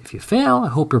says, if you fail, I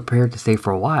hope you're prepared to stay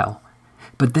for a while.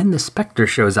 But then the Spectre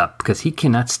shows up, because he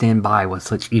cannot stand by while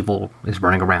such evil is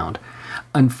running around.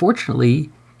 Unfortunately,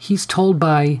 he's told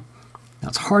by... Now,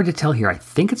 it's hard to tell here. I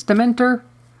think it's Dementor.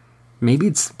 Maybe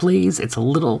it's Blaze. It's a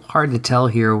little hard to tell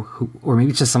here. Or maybe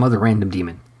it's just some other random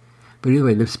demon. But either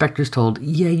way, the Spectre's told,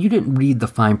 yeah, you didn't read the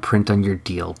fine print on your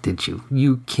deal, did you?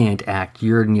 You can't act.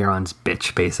 You're Neron's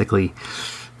bitch, basically.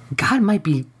 God might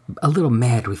be a little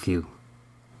mad with you.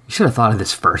 You should have thought of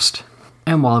this first.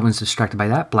 And while everyone's distracted by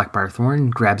that, Blackbriar Thorn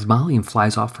grabs Molly and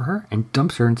flies off for her and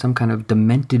dumps her in some kind of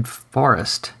demented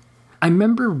forest. I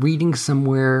remember reading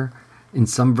somewhere in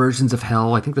some versions of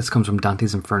Hell, I think this comes from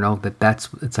Dante's Inferno,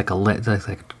 it's like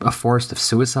a forest of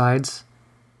suicides.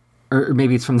 Or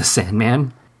maybe it's from the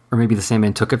Sandman. Or maybe the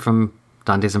Sandman took it from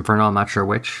Dante's Inferno, I'm not sure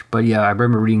which. But yeah, I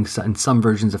remember reading in some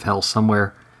versions of Hell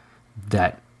somewhere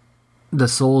that the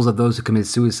souls of those who commit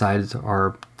suicide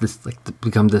are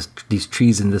these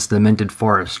trees in this demented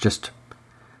forest, just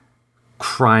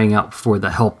crying out for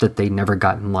the help that they never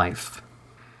got in life.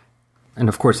 And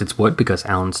of course it's Wood, because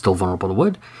Alan's still vulnerable to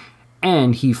Wood.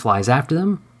 And he flies after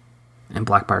them. And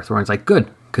Blackbriar Thorn's like, good,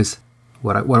 because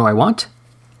what do I want?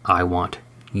 I want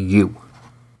you.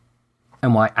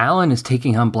 And while Alan is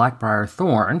taking on Blackbriar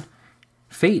Thorn,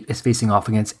 Fate is facing off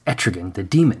against Etrigan, the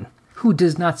demon, who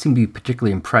does not seem to be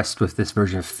particularly impressed with this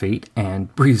version of Fate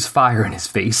and breathes fire in his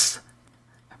face.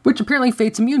 Which apparently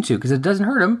Fate's immune to, because it doesn't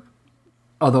hurt him.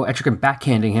 Although Etrigan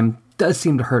backhanding him does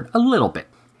seem to hurt a little bit.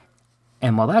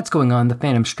 And while that's going on, the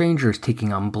Phantom Stranger is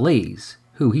taking on Blaze,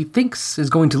 who he thinks is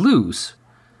going to lose.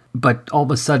 But all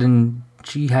of a sudden,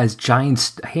 she has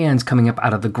giant hands coming up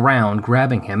out of the ground,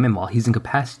 grabbing him, and while he's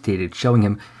incapacitated, showing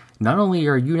him, not only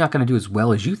are you not going to do as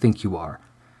well as you think you are,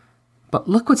 but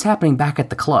look what's happening back at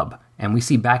the club. And we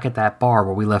see back at that bar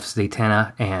where we left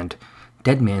Zatanna and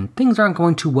Deadman, things aren't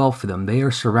going too well for them. They are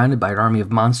surrounded by an army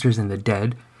of monsters and the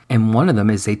dead, and one of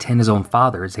them is Zatanna's own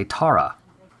father, Zatara.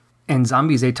 And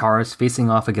zombie Zatara is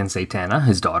facing off against Zatanna,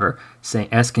 his daughter,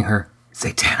 asking her,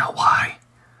 Zatanna, why?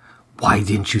 Why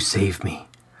didn't you save me?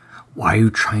 Why are you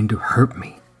trying to hurt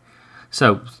me?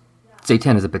 So,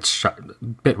 Zatanna's a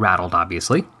bit rattled,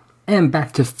 obviously. And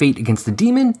back to Fate against the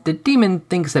demon. The demon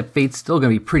thinks that Fate's still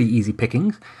going to be pretty easy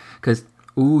pickings, because,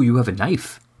 ooh, you have a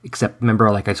knife. Except, remember,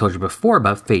 like I told you before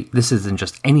about Fate, this isn't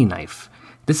just any knife.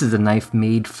 This is a knife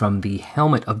made from the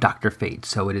helmet of Dr. Fate,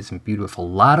 so it is imbued with a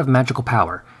lot of magical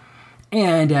power.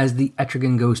 And as the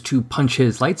Etrigan goes to punch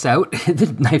his lights out,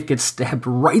 the knife gets stabbed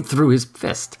right through his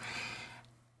fist.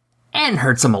 And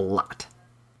hurts him a lot.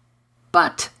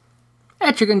 But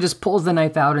Etrigan just pulls the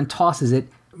knife out and tosses it,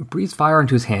 breathes fire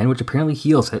into his hand, which apparently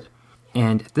heals it.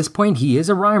 And at this point, he is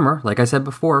a rhymer, like I said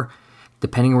before.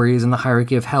 Depending where he is in the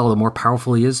hierarchy of hell, the more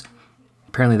powerful he is.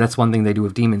 Apparently that's one thing they do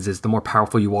with demons, is the more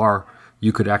powerful you are,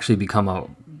 you could actually become a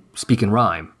speak and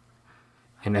rhyme.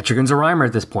 And Etrigan's a rhymer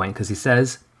at this point, because he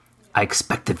says, I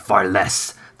expected far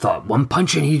less, thought one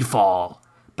punch and he'd fall.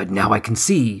 But now I can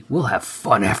see, we'll have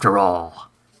fun after all.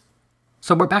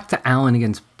 So we're back to Alan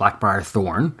against Blackbriar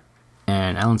Thorn.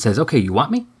 And Alan says, okay, you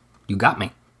want me? You got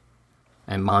me.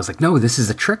 And Mom's like, no, this is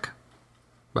a trick.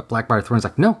 But Blackbriar Thorn's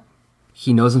like, no.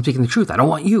 He knows I'm speaking the truth. I don't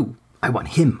want you. I want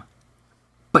him.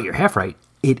 But you're half right.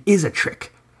 It is a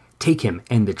trick. Take him.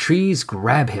 And the trees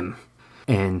grab him.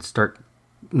 And start,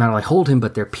 not only hold him,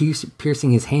 but they're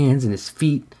piercing his hands and his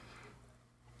feet.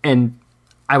 And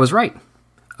I was right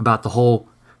about the whole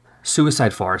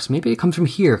suicide farce. Maybe it comes from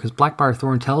here, because Blackbriar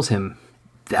Thorn tells him,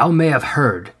 Thou may have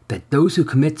heard that those who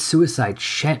commit suicide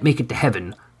shan't make it to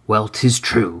heaven. Well, 'tis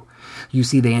true. You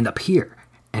see, they end up here,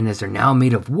 and as they're now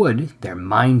made of wood, they're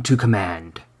mine to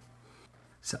command.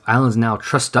 So Alan's now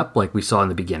trussed up like we saw in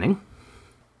the beginning.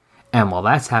 And while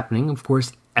that's happening, of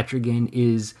course, Etrigan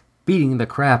is beating the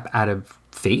crap out of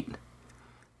Fate.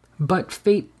 But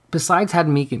Fate, besides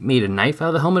having made a knife out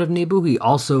of the helmet of Nebu, he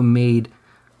also made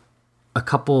a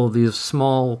couple of these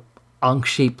small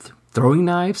Ankh-shaped throwing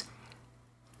knives.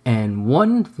 And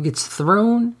one gets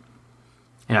thrown,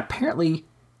 and apparently,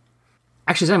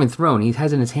 actually it's not even thrown, he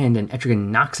has it in his hand, and Etrigan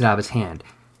knocks it out of his hand.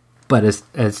 But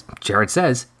as Jared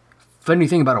says, funny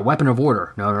thing about a weapon of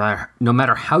order, no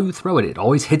matter how you throw it, it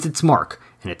always hits its mark,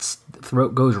 and its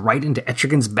throat goes right into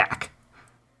Etrigan's back.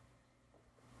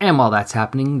 And while that's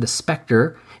happening, the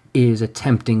Spectre is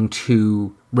attempting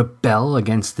to rebel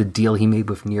against the deal he made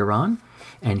with Neron,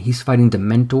 and he's fighting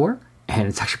Dementor. And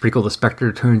it's actually pretty cool. The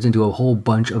Spectre turns into a whole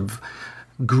bunch of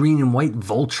green and white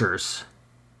vultures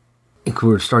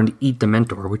who are starting to eat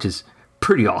Dementor, which is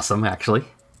pretty awesome, actually.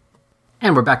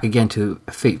 And we're back again to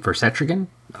Fate vs. Etrigan.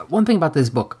 One thing about this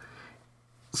book,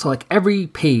 so like every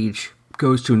page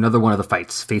goes to another one of the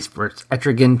fights. Fate vs.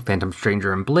 Etrigan, Phantom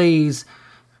Stranger and Blaze,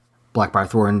 Blackbriar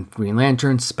Thorn, Green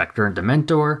Lantern, Spectre and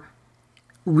Dementor.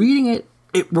 Reading it,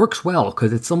 it works well,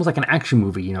 because it's almost like an action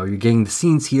movie. You know, you're getting the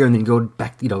scenes here, and then you go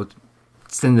back,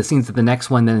 send the scenes to the next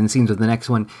one, then the scenes with the next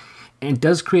one. And it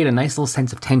does create a nice little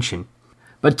sense of tension.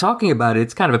 But talking about it,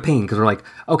 it's kind of a pain, because we're like,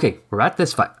 okay, we're at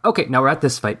this fight. Okay, now we're at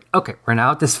this fight. Okay, we're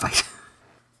now at this fight.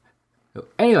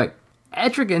 Anyway,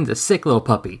 Etrigan's a sick little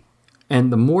puppy.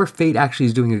 And the more Fate actually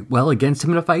is doing well against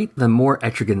him in a fight, the more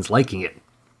Etrigan's liking it.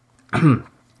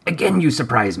 Again you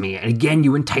surprise me, and again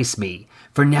you entice me.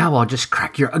 For now I'll just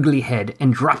crack your ugly head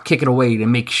and drop kick it away to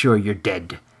make sure you're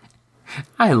dead.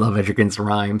 I love Etrigan's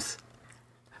rhymes.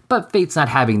 But Fate's not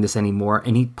having this anymore,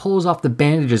 and he pulls off the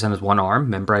bandages on his one arm.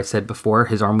 Remember I said before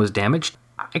his arm was damaged?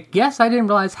 I guess I didn't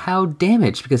realize how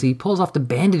damaged, because he pulls off the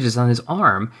bandages on his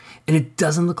arm, and it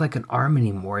doesn't look like an arm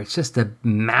anymore. It's just a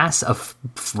mass of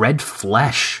red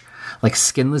flesh, like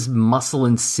skinless muscle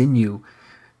and sinew.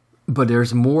 But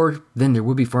there's more than there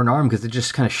would be for an arm, because it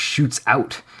just kind of shoots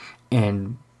out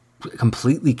and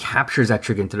completely captures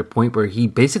Etrigan to the point where he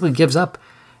basically gives up,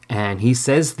 and he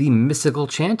says the mystical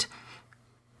chant,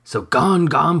 So gone,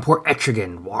 poor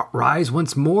Etrigan, rise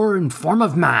once more in form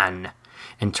of man,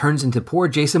 and turns into poor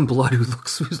Jason Blood,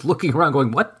 who's looking around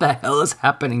going, what the hell is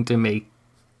happening to me?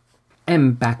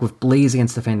 And back with Blaze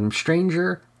against the Phantom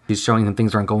Stranger. She's showing them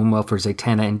things aren't going well for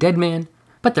Zatanna and Deadman,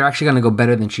 but they're actually going to go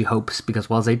better than she hopes, because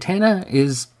while Zatanna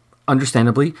is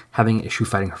understandably having an issue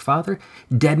fighting her father,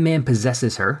 Deadman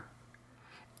possesses her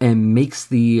and makes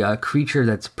the creature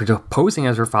that's posing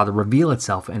as her father reveal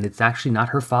itself, and it's actually not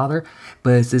her father,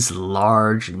 but it's this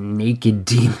large,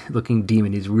 naked looking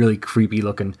demon. He's really creepy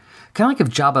looking. Kind of like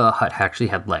if Jabba the Hutt actually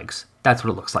had legs. That's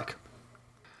what it looks like.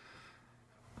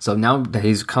 So now that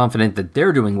he's confident that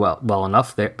they're doing well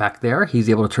enough back there,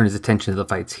 he's able to turn his attention to the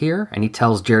fights here, and he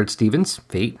tells Jared Stevens,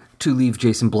 Fate, to leave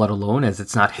Jason Blood alone, as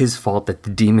it's not his fault that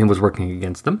the demon was working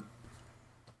against them.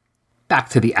 Back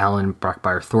to the Alan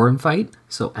Blackbriar Thorn fight.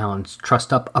 So Alan's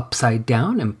trussed up upside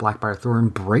down, and Blackbriar Thorn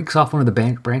breaks off one of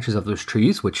the branches of those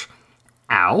trees, which,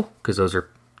 ow, because those are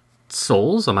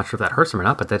souls. I'm not sure if that hurts him or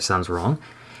not, but that sounds wrong.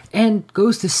 And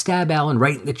goes to stab Alan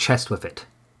right in the chest with it.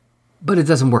 But it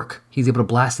doesn't work. He's able to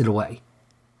blast it away.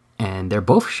 And they're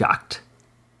both shocked,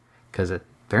 because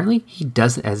apparently he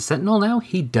doesn't, as a Sentinel now,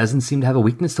 he doesn't seem to have a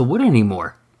weakness to wood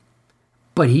anymore.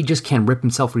 But he just can't rip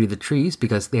himself free of the trees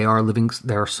because they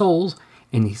are souls,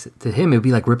 and to him it would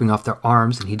be like ripping off their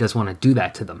arms, and he doesn't want to do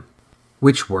that to them,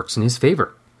 which works in his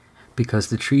favor because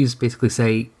the trees basically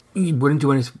say, you wouldn't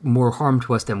do any more harm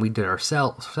to us than we did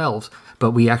ourselves,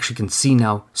 but we actually can see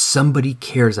now somebody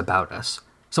cares about us.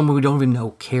 Someone we don't even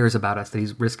know cares about us, that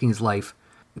he's risking his life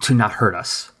to not hurt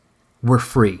us. We're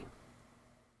free.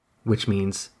 Which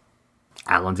means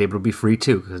Alan's able to be free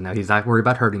too, because now he's not worried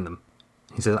about hurting them.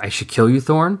 He says, I should kill you,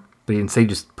 Thorn. But he didn't say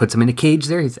just puts him in a cage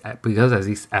there, because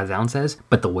as Alan says,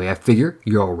 but the way I figure,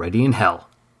 you're already in hell.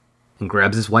 And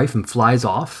grabs his wife and flies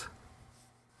off.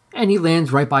 And he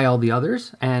lands right by all the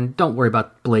others, and don't worry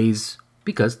about Blaze,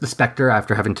 because the Spectre,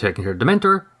 after having taken care of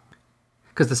Dementor,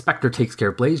 because the Spectre takes care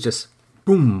of Blaze, just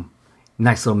boom,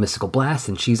 nice little mystical blast,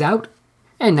 and she's out.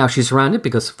 And now she's surrounded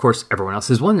because, of course, everyone else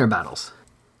has won their battles.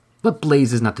 But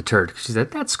Blaze is not deterred. She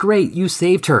said, that's great, you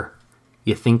saved her.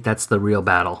 You think that's the real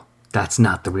battle. That's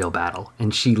not the real battle.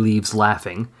 And she leaves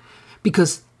laughing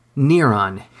because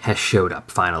Neron has showed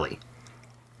up finally.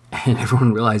 And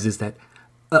everyone realizes that,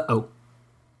 uh-oh.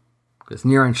 Because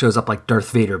Neron shows up like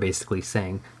Darth Vader, basically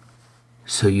saying,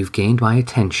 so you've gained my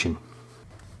attention.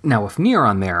 Now, with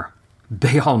Neron there,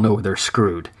 they all know they're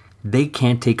screwed. They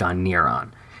can't take on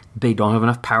Neron. They don't have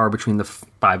enough power between the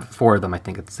four of them, I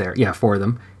think it's there. Yeah, four of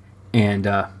them. And,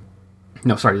 the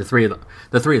three of them.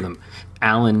 The three of them.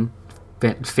 Alan,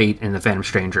 Fate, and the Phantom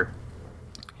Stranger.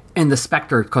 And the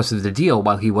Spectre, because of the deal,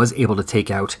 while he was able to take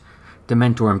out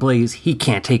Dementor and Blaze, he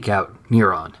can't take out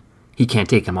Neron. He can't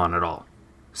take him on at all.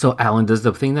 So Alan does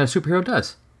the thing that a superhero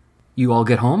does. You all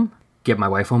get home, get my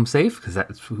wife home safe, because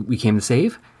that's who we came to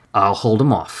save. I'll hold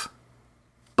him off.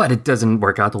 But it doesn't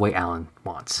work out the way Alan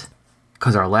wants.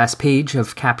 Because our last page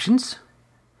of captions,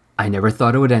 I never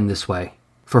thought it would end this way.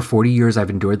 For 40 years I've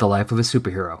endured the life of a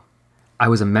superhero. I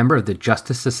was a member of the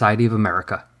Justice Society of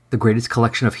America, the greatest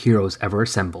collection of heroes ever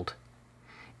assembled.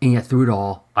 And yet through it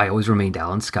all, I always remained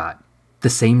Alan Scott, the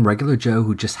same regular Joe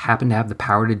who just happened to have the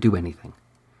power to do anything.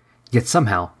 Yet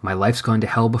somehow, my life's gone to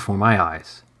hell before my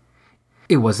eyes.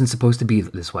 It wasn't supposed to be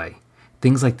this way.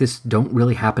 Things like this don't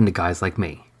really happen to guys like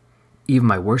me. Even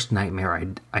my worst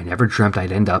nightmare, I never dreamt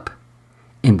I'd end up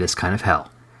in this kind of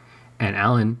hell. And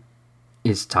Alan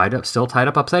is still tied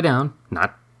up upside down,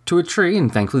 not to a tree,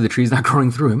 and thankfully the tree's not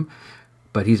growing through him,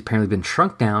 but he's apparently been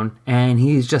shrunk down, and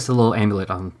he's just a little amulet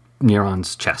on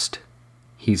Neron's chest.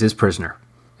 He's his prisoner,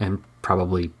 and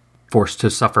probably forced to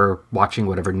suffer watching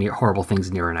whatever horrible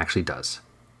things Neron actually does.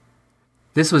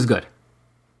 This was good.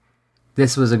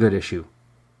 This was a good issue.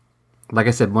 Like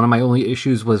I said, one of my only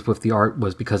issues was with the art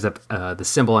was because of, the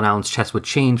symbol on Alan's chest would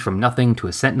change from nothing to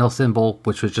a sentinel symbol,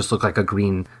 which would just look like a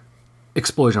green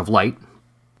explosion of light,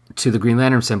 to the Green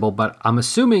Lantern symbol. But I'm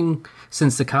assuming,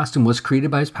 since the costume was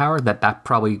created by his power, that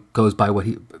probably goes by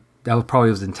that probably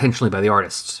was intentionally by the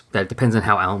artists. That depends on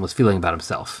how Alan was feeling about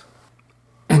himself.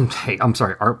 And hey, I'm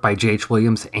sorry, art by J.H.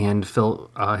 Williams and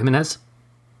Phil Jimenez.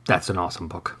 That's an awesome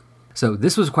book. So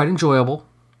this was quite enjoyable.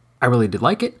 I really did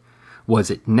like it.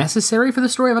 Was it necessary for the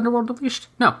story of Underworld Unleashed?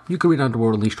 No, you could read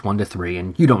Underworld Unleashed 1 to 3,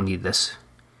 and you don't need this.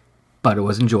 But it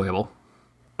was enjoyable.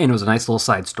 And it was a nice little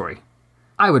side story.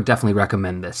 I would definitely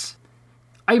recommend this.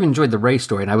 I even enjoyed the Ray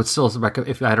story, and I would still,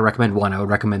 if I had to recommend one, I would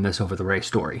recommend this over the Ray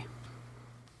story.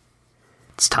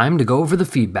 It's time to go over the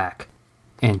feedback.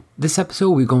 And this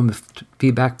episode, we're going with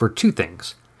feedback for two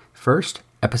things. First,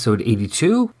 episode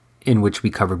 82, in which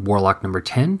we covered Warlock number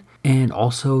 10, and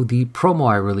also the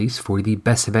promo I released for the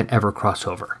Best Event Ever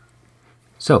crossover.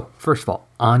 So, first of all,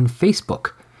 on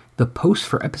Facebook, the post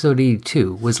for episode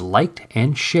 82 was liked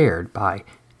and shared by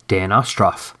Dan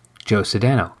Ostroff, Joe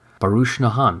Sedano, Baruch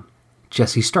Nahan,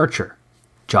 Jesse Starcher,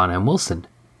 John M. Wilson,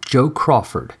 Joe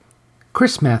Crawford,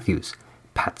 Chris Matthews,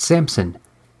 Pat Sampson,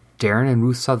 Darren and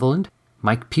Ruth Sutherland,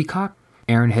 Mike Peacock,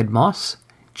 Aaron Head Moss,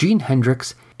 Gene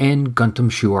Hendricks, and Guntum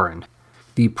Shuorin.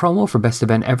 The promo for Best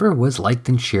Event Ever was liked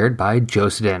and shared by Joe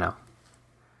Sedano.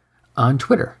 On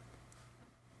Twitter,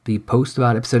 the post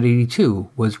about episode 82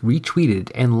 was retweeted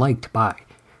and liked by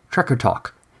Trekker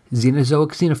Talk,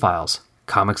 Xenozoic Xenophiles,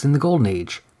 Comics in the Golden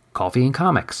Age, Coffee and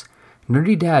Comics,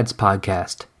 Nerdy Dad's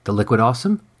Podcast, The Liquid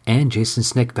Awesome, and Jason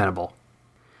Snick Venable.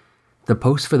 The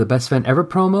post for the Best Event Ever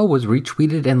promo was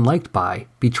retweeted and liked by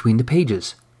Between the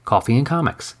Pages, Coffee and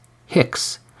Comics,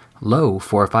 Hicks, Low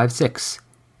 456,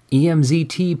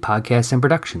 EMZT Podcasts and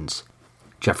Productions,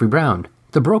 Jeffrey Brown,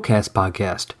 The Broadcast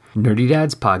Podcast, Nerdy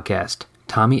Dad's Podcast,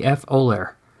 Tommy F.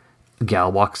 Oler, A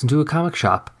Gal Walks Into a Comic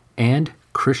Shop, and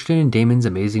Christian and Damon's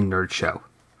Amazing Nerd Show.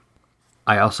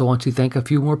 I also want to thank a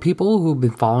few more people who've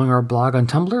been following our blog on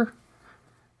Tumblr.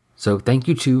 So thank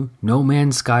you to No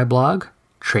Man's Sky Blog,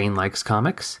 Train Likes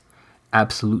Comics,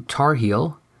 Absolute Tar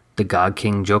Heel, The God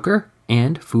King Joker,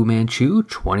 and Fu Manchu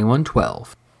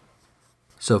 2112.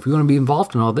 So if you want to be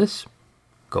involved in all this,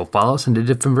 go follow us in the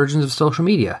different versions of social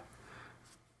media.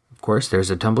 Of course,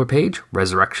 there's a Tumblr page,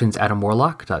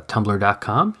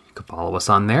 resurrectionsadamwarlock.tumblr.com. You can follow us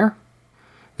on there.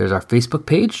 There's our Facebook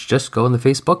page. Just go on the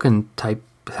Facebook and type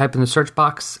in the search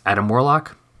box, Adam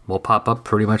Warlock. We'll pop up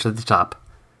pretty much at the top.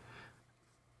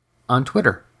 On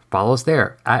Twitter, follow us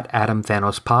there,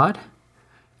 @AdamThanosPod.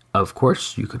 Of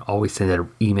course, you can always send an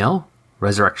email,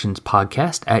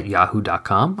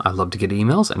 resurrectionspodcast@yahoo.com. I love to get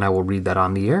emails, and I will read that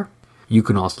on the air. You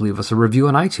can also leave us a review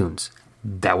on iTunes.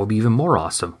 That would be even more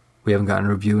awesome. We haven't gotten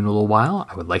a review in a little while.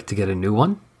 I would like to get a new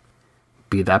one.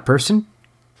 Be that person,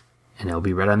 and it'll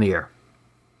be read on the air.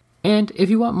 And if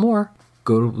you want more,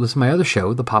 go listen to my other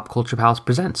show, The Pop Culture Pals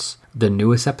Presents. The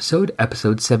newest episode,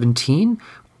 episode 17,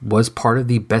 was part of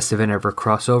the Best Event Ever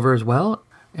crossover as well,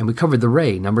 and we covered The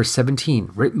Ray, number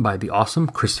 17, written by the awesome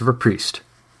Christopher Priest.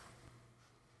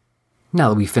 Now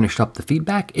that we've finished up the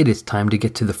feedback, it is time to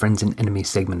get to the Friends and Enemies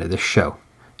segment of this show.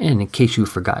 And in case you've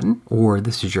forgotten, or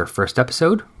this is your first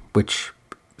episode, which,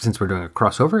 since we're doing a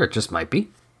crossover, it just might be.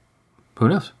 Who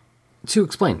knows? To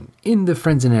explain, in the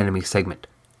Friends and Enemies segment,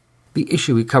 the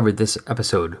issue we covered this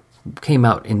episode came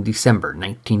out in December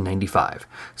 1995.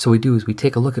 So what we do is we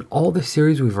take a look at all the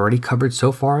series we've already covered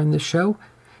so far in this show,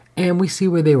 and we see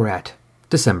where they were at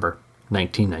December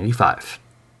 1995.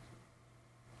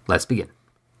 Let's begin.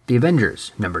 The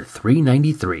Avengers, number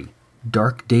 393,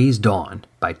 Dark Days Dawn,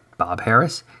 by Bob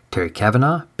Harris, Terry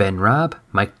Kavanagh, Ben Raab,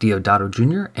 Mike Deodato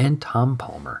Jr., and Tom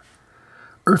Palmer.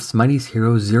 Earth's mightiest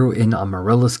heroes zero in on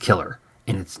Marilla's killer,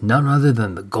 and it's none other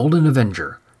than the Golden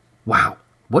Avenger. Wow,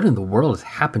 what in the world has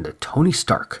happened to Tony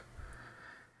Stark?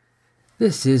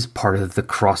 This is part of the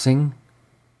crossing.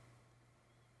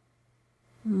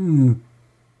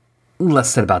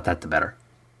 Less said about that, the better.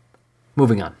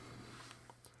 Moving on.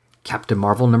 Captain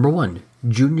Marvel number 1,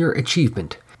 Junior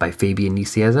Achievement, by Fabian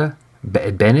Nicieza,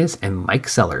 Ed Benes, and Mike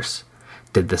Sellers.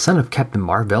 Did the son of Captain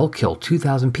Marvel kill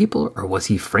 2,000 people, or was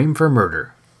he framed for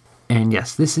murder? And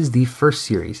yes, this is the first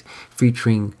series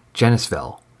featuring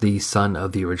Genisvel, the son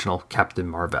of the original Captain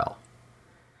Marvel.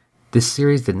 This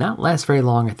series did not last very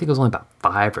long. I think it was only about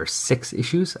 5 or 6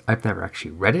 issues. I've never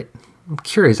actually read it. I'm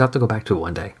curious. I'll have to go back to it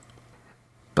one day.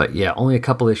 But yeah, only a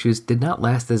couple issues. Did not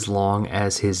last as long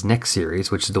as his next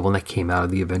series, which is the one that came out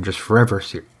of the Avengers Forever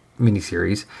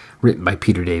miniseries, written by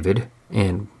Peter David,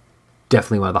 and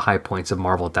definitely one of the high points of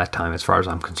Marvel at that time as far as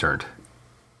I'm concerned.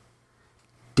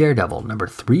 Daredevil, number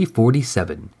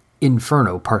 347,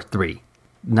 Inferno, Part 3.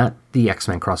 Not the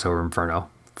X-Men crossover Inferno.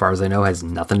 As far as I know, has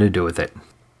nothing to do with it.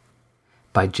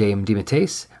 By J.M.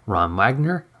 DeMatteis, Ron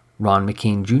Wagner, Ron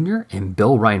McCain Jr., and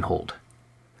Bill Reinhold.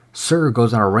 Sir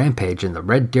goes on a rampage in the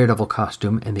red Daredevil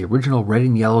costume, and the original red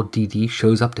and yellow DD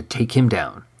shows up to take him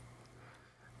down.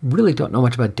 Really don't know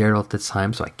much about Daredevil at this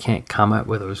time, so I can't comment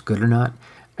whether it was good or not.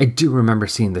 I do remember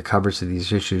seeing the covers of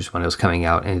these issues when it was coming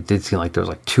out, and it did seem like there was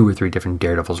like 2 or 3 different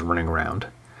Daredevils running around.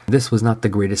 This was not the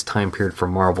greatest time period for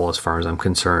Marvel as far as I'm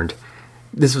concerned.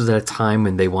 This was at a time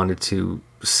when they wanted to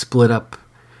split up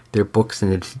their books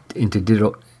into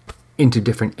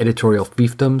different editorial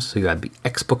fiefdoms. So you had the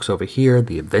X books over here,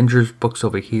 the Avengers books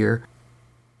over here,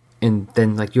 and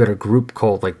then like you had a group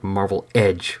called like Marvel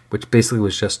Edge, which basically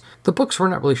was just the books were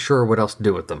not really sure what else to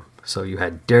do with them. So you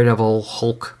had Daredevil,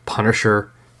 Hulk,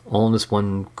 Punisher, all in this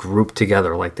one group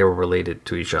together like they were related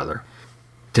to each other.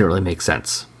 Didn't really make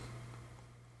sense.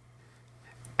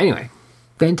 Anyway,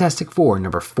 Fantastic Four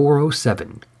number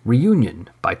 407, Reunion,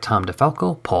 by Tom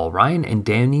DeFalco, Paul Ryan, and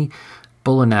Danny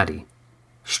Bulanadi.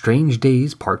 Strange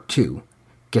Days Part 2,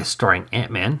 guest starring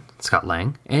Ant-Man, Scott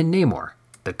Lang, and Namor.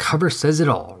 The cover says it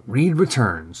all. Reed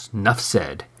returns. Nuff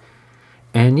said.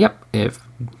 And yep, if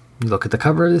you look at the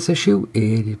cover of this issue,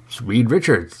 it's Reed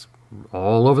Richards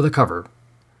all over the cover.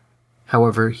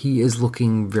 However, he is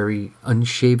looking very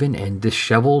unshaven and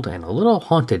disheveled and a little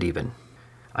haunted even.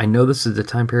 I know this is the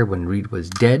time period when Reed was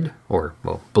dead, or,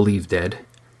 well, believed dead.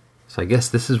 So I guess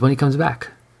this is when he comes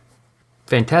back.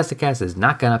 Fantastic Cast has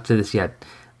not gone up to this yet,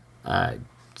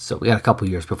 so we got a couple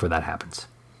years before that happens.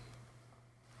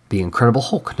 The Incredible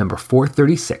Hulk, number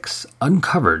 436,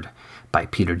 Uncovered, by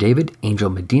Peter David, Angel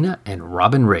Medina, and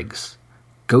Robin Riggs.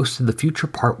 Ghost of the Future,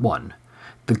 Part 1.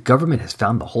 The government has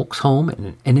found the Hulk's home, and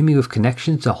an enemy with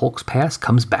connections to Hulk's past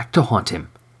comes back to haunt him.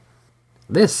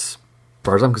 This, as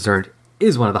far as I'm concerned,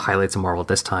 is one of the highlights of Marvel at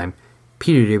this time.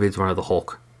 Peter David's run of the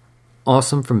Hulk.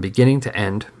 Awesome from beginning to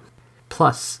end.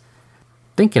 Plus,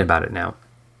 thinking about it now,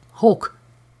 Hulk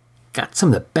got some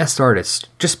of the best artists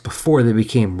just before they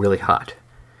became really hot.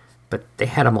 But they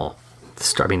had them all.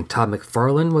 Todd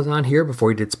McFarlane was on here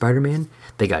before he did Spider-Man.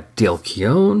 They got Dale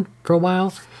Keown for a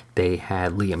while. They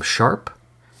had Liam Sharp.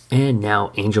 And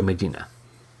now Angel Medina.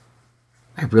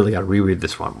 I really got to reread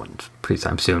this one pretty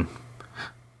time soon.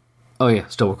 Oh yeah,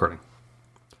 still recording.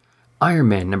 Iron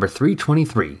Man number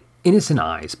 323, Innocent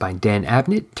Eyes by Dan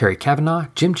Abnett, Terry Kavanagh,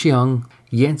 Jim Cheung,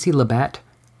 Yancey Labatt,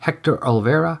 Hector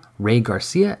Oliveira, Ray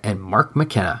Garcia, and Mark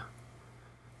McKenna.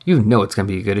 You know it's going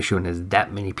to be a good issue and there's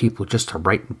that many people just to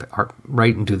write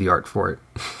and do the art for it.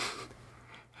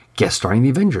 Guest starring the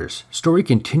Avengers. Story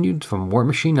continued from War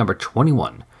Machine number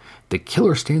 21. The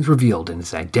killer stands revealed and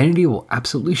his identity will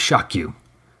absolutely shock you.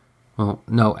 Well,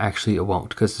 no, actually it won't,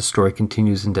 because the story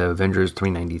continues into Avengers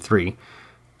 393,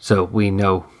 so we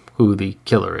know who the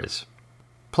killer is.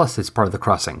 Plus, it's part of the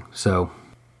crossing, so...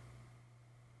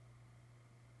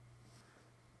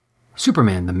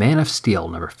 Superman, the Man of Steel,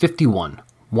 number 51,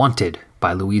 Wanted,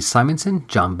 by Louise Simonson,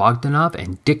 John Bogdanov,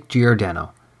 and Dick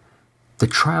Giordano. The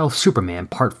Trial of Superman,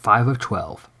 Part 5 of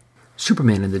 12.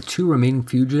 Superman and the two remaining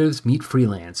fugitives meet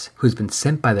Freelance, who has been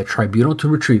sent by the Tribunal to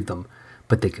retrieve them,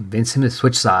 but they convince him to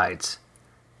switch sides.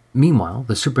 Meanwhile,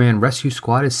 the Superman rescue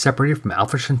squad is separated from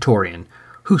Alpha Centaurian,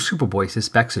 who Superboy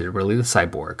suspects is really the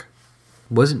cyborg.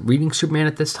 Wasn't reading Superman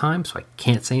at this time, so I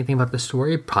can't say anything about the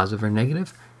story, positive or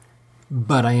negative,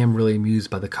 but I am really amused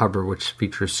by the cover, which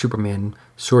features Superman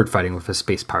sword fighting with a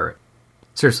space pirate.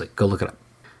 Seriously, go look it up.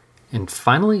 And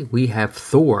finally, we have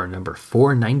Thor number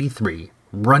 493,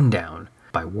 Rundown,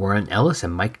 by Warren Ellis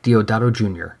and Mike Deodato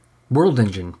Jr., World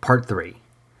Engine, Part 3.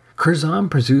 Curzon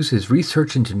pursues his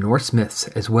research into Norse myths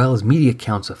as well as media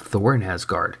accounts of Thor and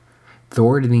Asgard.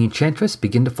 Thor and the Enchantress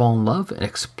begin to fall in love and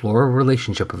explore a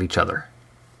relationship with each other.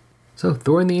 So,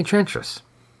 Thor and the Enchantress.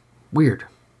 Weird.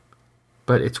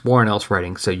 But it's Warren Ellis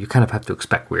writing, so you kind of have to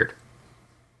expect weird.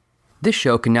 This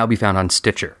show can now be found on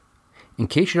Stitcher. In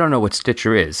case you don't know what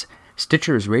Stitcher is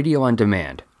radio on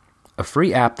demand, a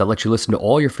free app that lets you listen to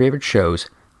all your favorite shows,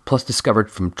 plus discovered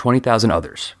from 20,000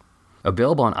 others.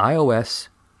 Available on iOS,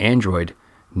 Android,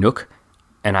 Nook,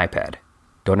 and iPad.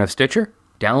 Don't have Stitcher?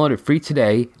 Download it free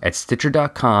today at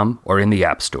Stitcher.com or in the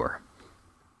App Store.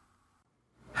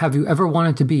 Have you ever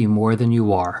wanted to be more than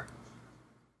you are?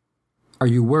 Are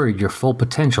you worried your full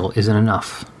potential isn't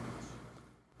enough?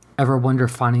 Ever wonder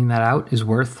finding that out is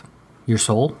worth your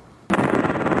soul?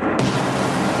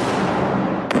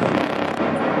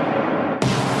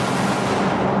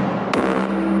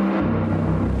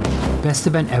 Best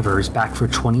Event Ever is back for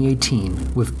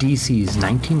 2018 with DC's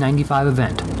 1995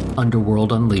 event,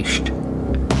 Underworld Unleashed.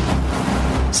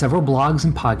 Several blogs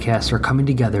and podcasts are coming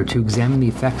together to examine the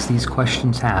effects these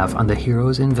questions have on the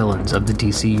heroes and villains of the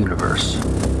DC Universe.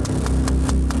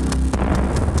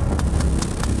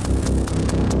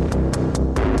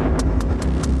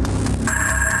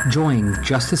 Join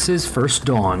Justice's First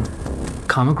Dawn,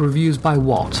 Comic Reviews by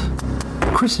Walt,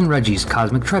 Chris and Reggie's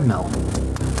Cosmic Treadmill,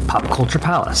 Pop Culture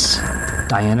Palace,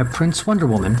 Diana Prince Wonder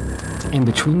Woman, and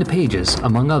Between the Pages,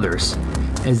 among others,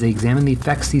 as they examine the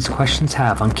effects these questions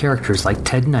have on characters like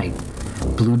Ted Knight,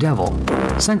 Blue Devil,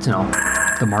 Sentinel,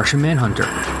 the Martian Manhunter,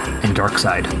 and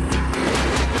Darkseid.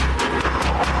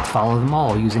 Follow them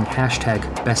all using hashtag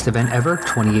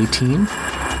BestEventEver2018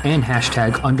 and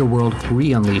hashtag Underworld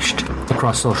Re-Unleashed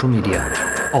across social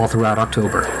media, all throughout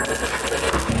October.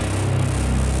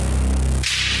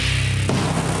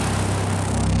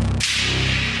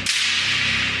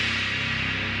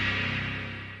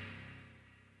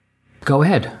 Go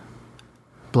ahead.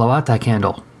 Blow out that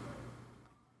candle.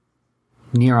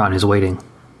 Neron is waiting.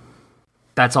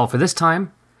 That's all for this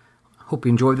time. Hope you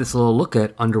enjoyed this little look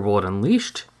at Underworld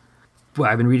Unleashed. Well,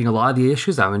 I've been reading a lot of the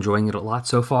issues. I'm enjoying it a lot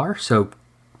so far. So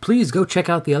please go check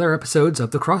out the other episodes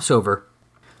of the crossover.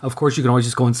 Of course, you can always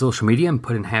just go on social media and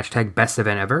put in hashtag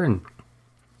BestEventEver and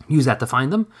use that to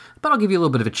find them. But I'll give you a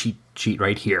little bit of a cheat sheet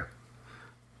right here.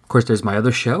 Of course, there's my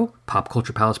other show, Pop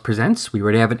Culture Palace Presents. We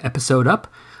already have an episode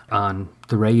up on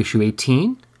the Ray issue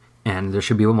 18, and there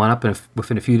should be one up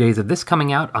within a few days of this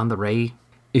coming out on the Ray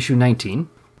issue 19.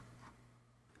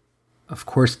 Of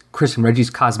course, Chris and Reggie's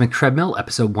Cosmic Treadmill,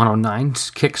 episode 109,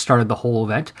 kick-started the whole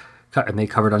event, and they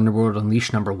covered Underworld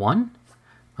Unleashed number 1.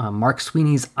 Mark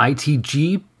Sweeney's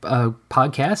ITG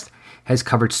podcast has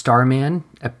covered Starman,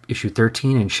 issue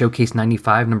 13, and Showcase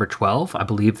 95, number 12. I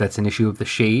believe that's an issue of The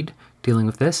Shade dealing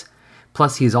with this.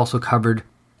 Plus, he has also covered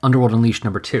Underworld Unleashed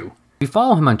number 2. If you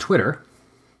follow him on Twitter,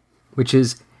 which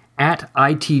is at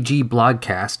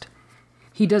ITGblogcast,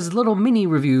 he does little mini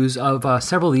reviews of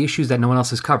several of the issues that no one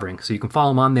else is covering. So you can follow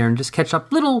him on there and just catch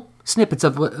up little snippets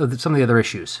of some of the other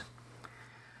issues.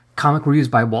 Comic Reviews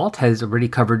by Walt has already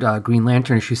covered Green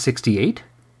Lantern issue 68.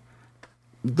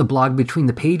 The blog Between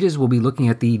the Pages will be looking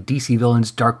at the DC Villains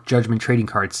Dark Judgment trading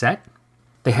card set.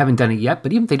 They haven't done it yet,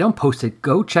 but even if they don't post it,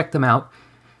 go check them out.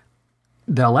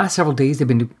 The last several days, they've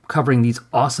been covering these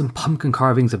awesome pumpkin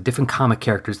carvings of different comic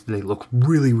characters. They look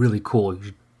really, really cool.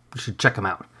 You should check them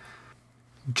out.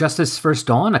 Justice First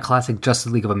Dawn, a classic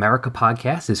Justice League of America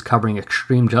podcast, is covering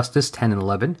Extreme Justice 10 and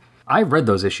 11. I've read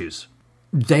those issues.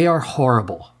 They are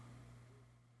horrible.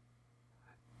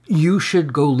 You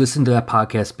should go listen to that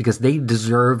podcast because they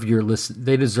deserve your listen.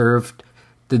 They deserved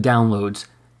the downloads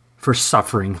for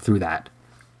suffering through that.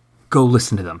 Go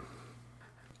listen to them.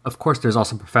 Of course, there's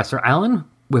also Professor Allen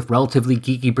with Relatively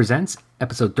Geeky Presents,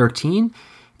 episode 13,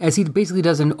 as he basically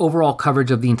does an overall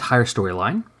coverage of the entire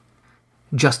storyline.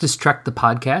 Justice Trek, the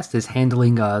podcast, is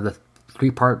handling the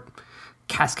 3-part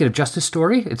Casket of Justice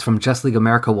story. It's from Justice League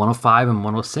America 105 and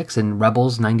 106 and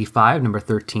Rebels 95, number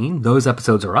 13. Those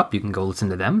episodes are up. You can go listen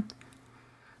to them.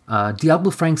 Diablo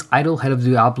Frank's Idol, head of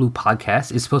the Diablo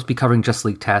podcast, is supposed to be covering Justice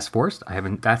League Task Force.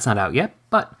 That's not out yet,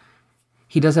 but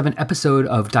he does have an episode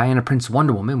of Diana Prince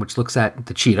Wonder Woman, which looks at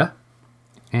the cheetah.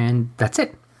 And that's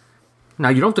it. Now,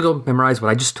 you don't have to go memorize what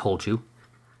I just told you.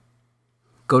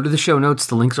 Go to the show notes.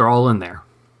 The links are all in there.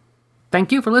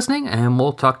 Thank you for listening, and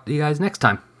we'll talk to you guys next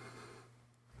time.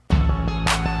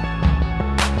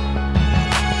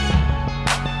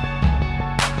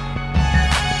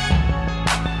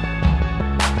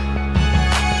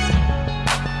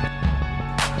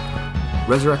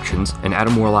 Resurrections, an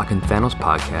Adam Warlock and Thanos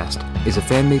podcast, is a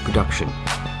fan-made production,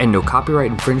 and no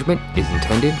copyright infringement is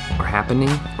intended, or happening,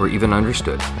 or even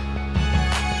understood.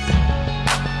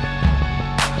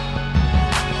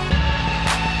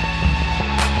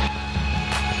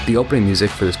 The opening music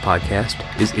for this podcast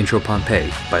is Intro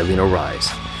Pompeii by Lino Rise,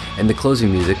 and the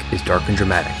closing music is Dark and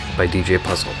Dramatic by DJ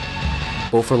Puzzle.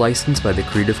 Both are licensed by the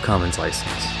Creative Commons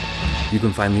license. You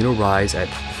can find Lino Rise at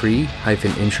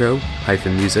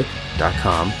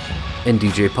free-intro-music.com and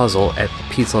DJ Puzzle at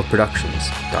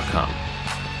peaceloveproductions.com.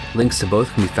 Links to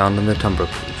both can be found on the Tumblr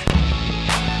page.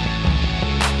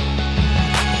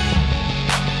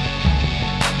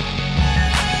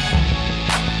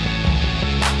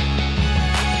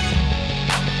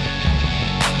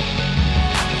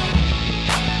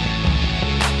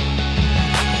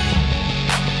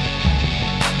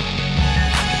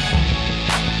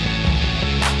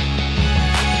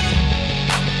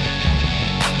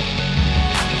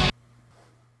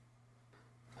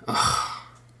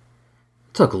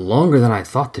 Took longer than I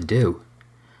thought to do.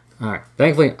 Alright,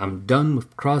 thankfully I'm done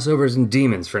with crossovers and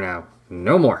demons for now.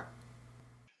 No more.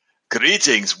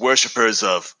 Greetings, worshippers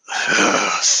of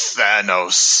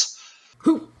Thanos.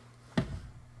 Who?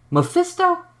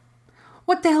 Mephisto?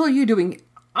 What the hell are you doing?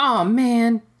 Aw,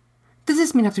 man. Does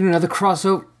this mean I have to do another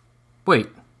crossover? Wait.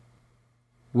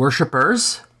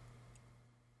 Worshippers?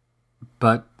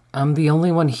 But I'm the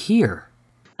only one here.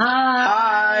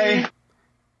 Hi!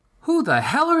 Who the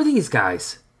hell are these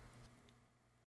guys?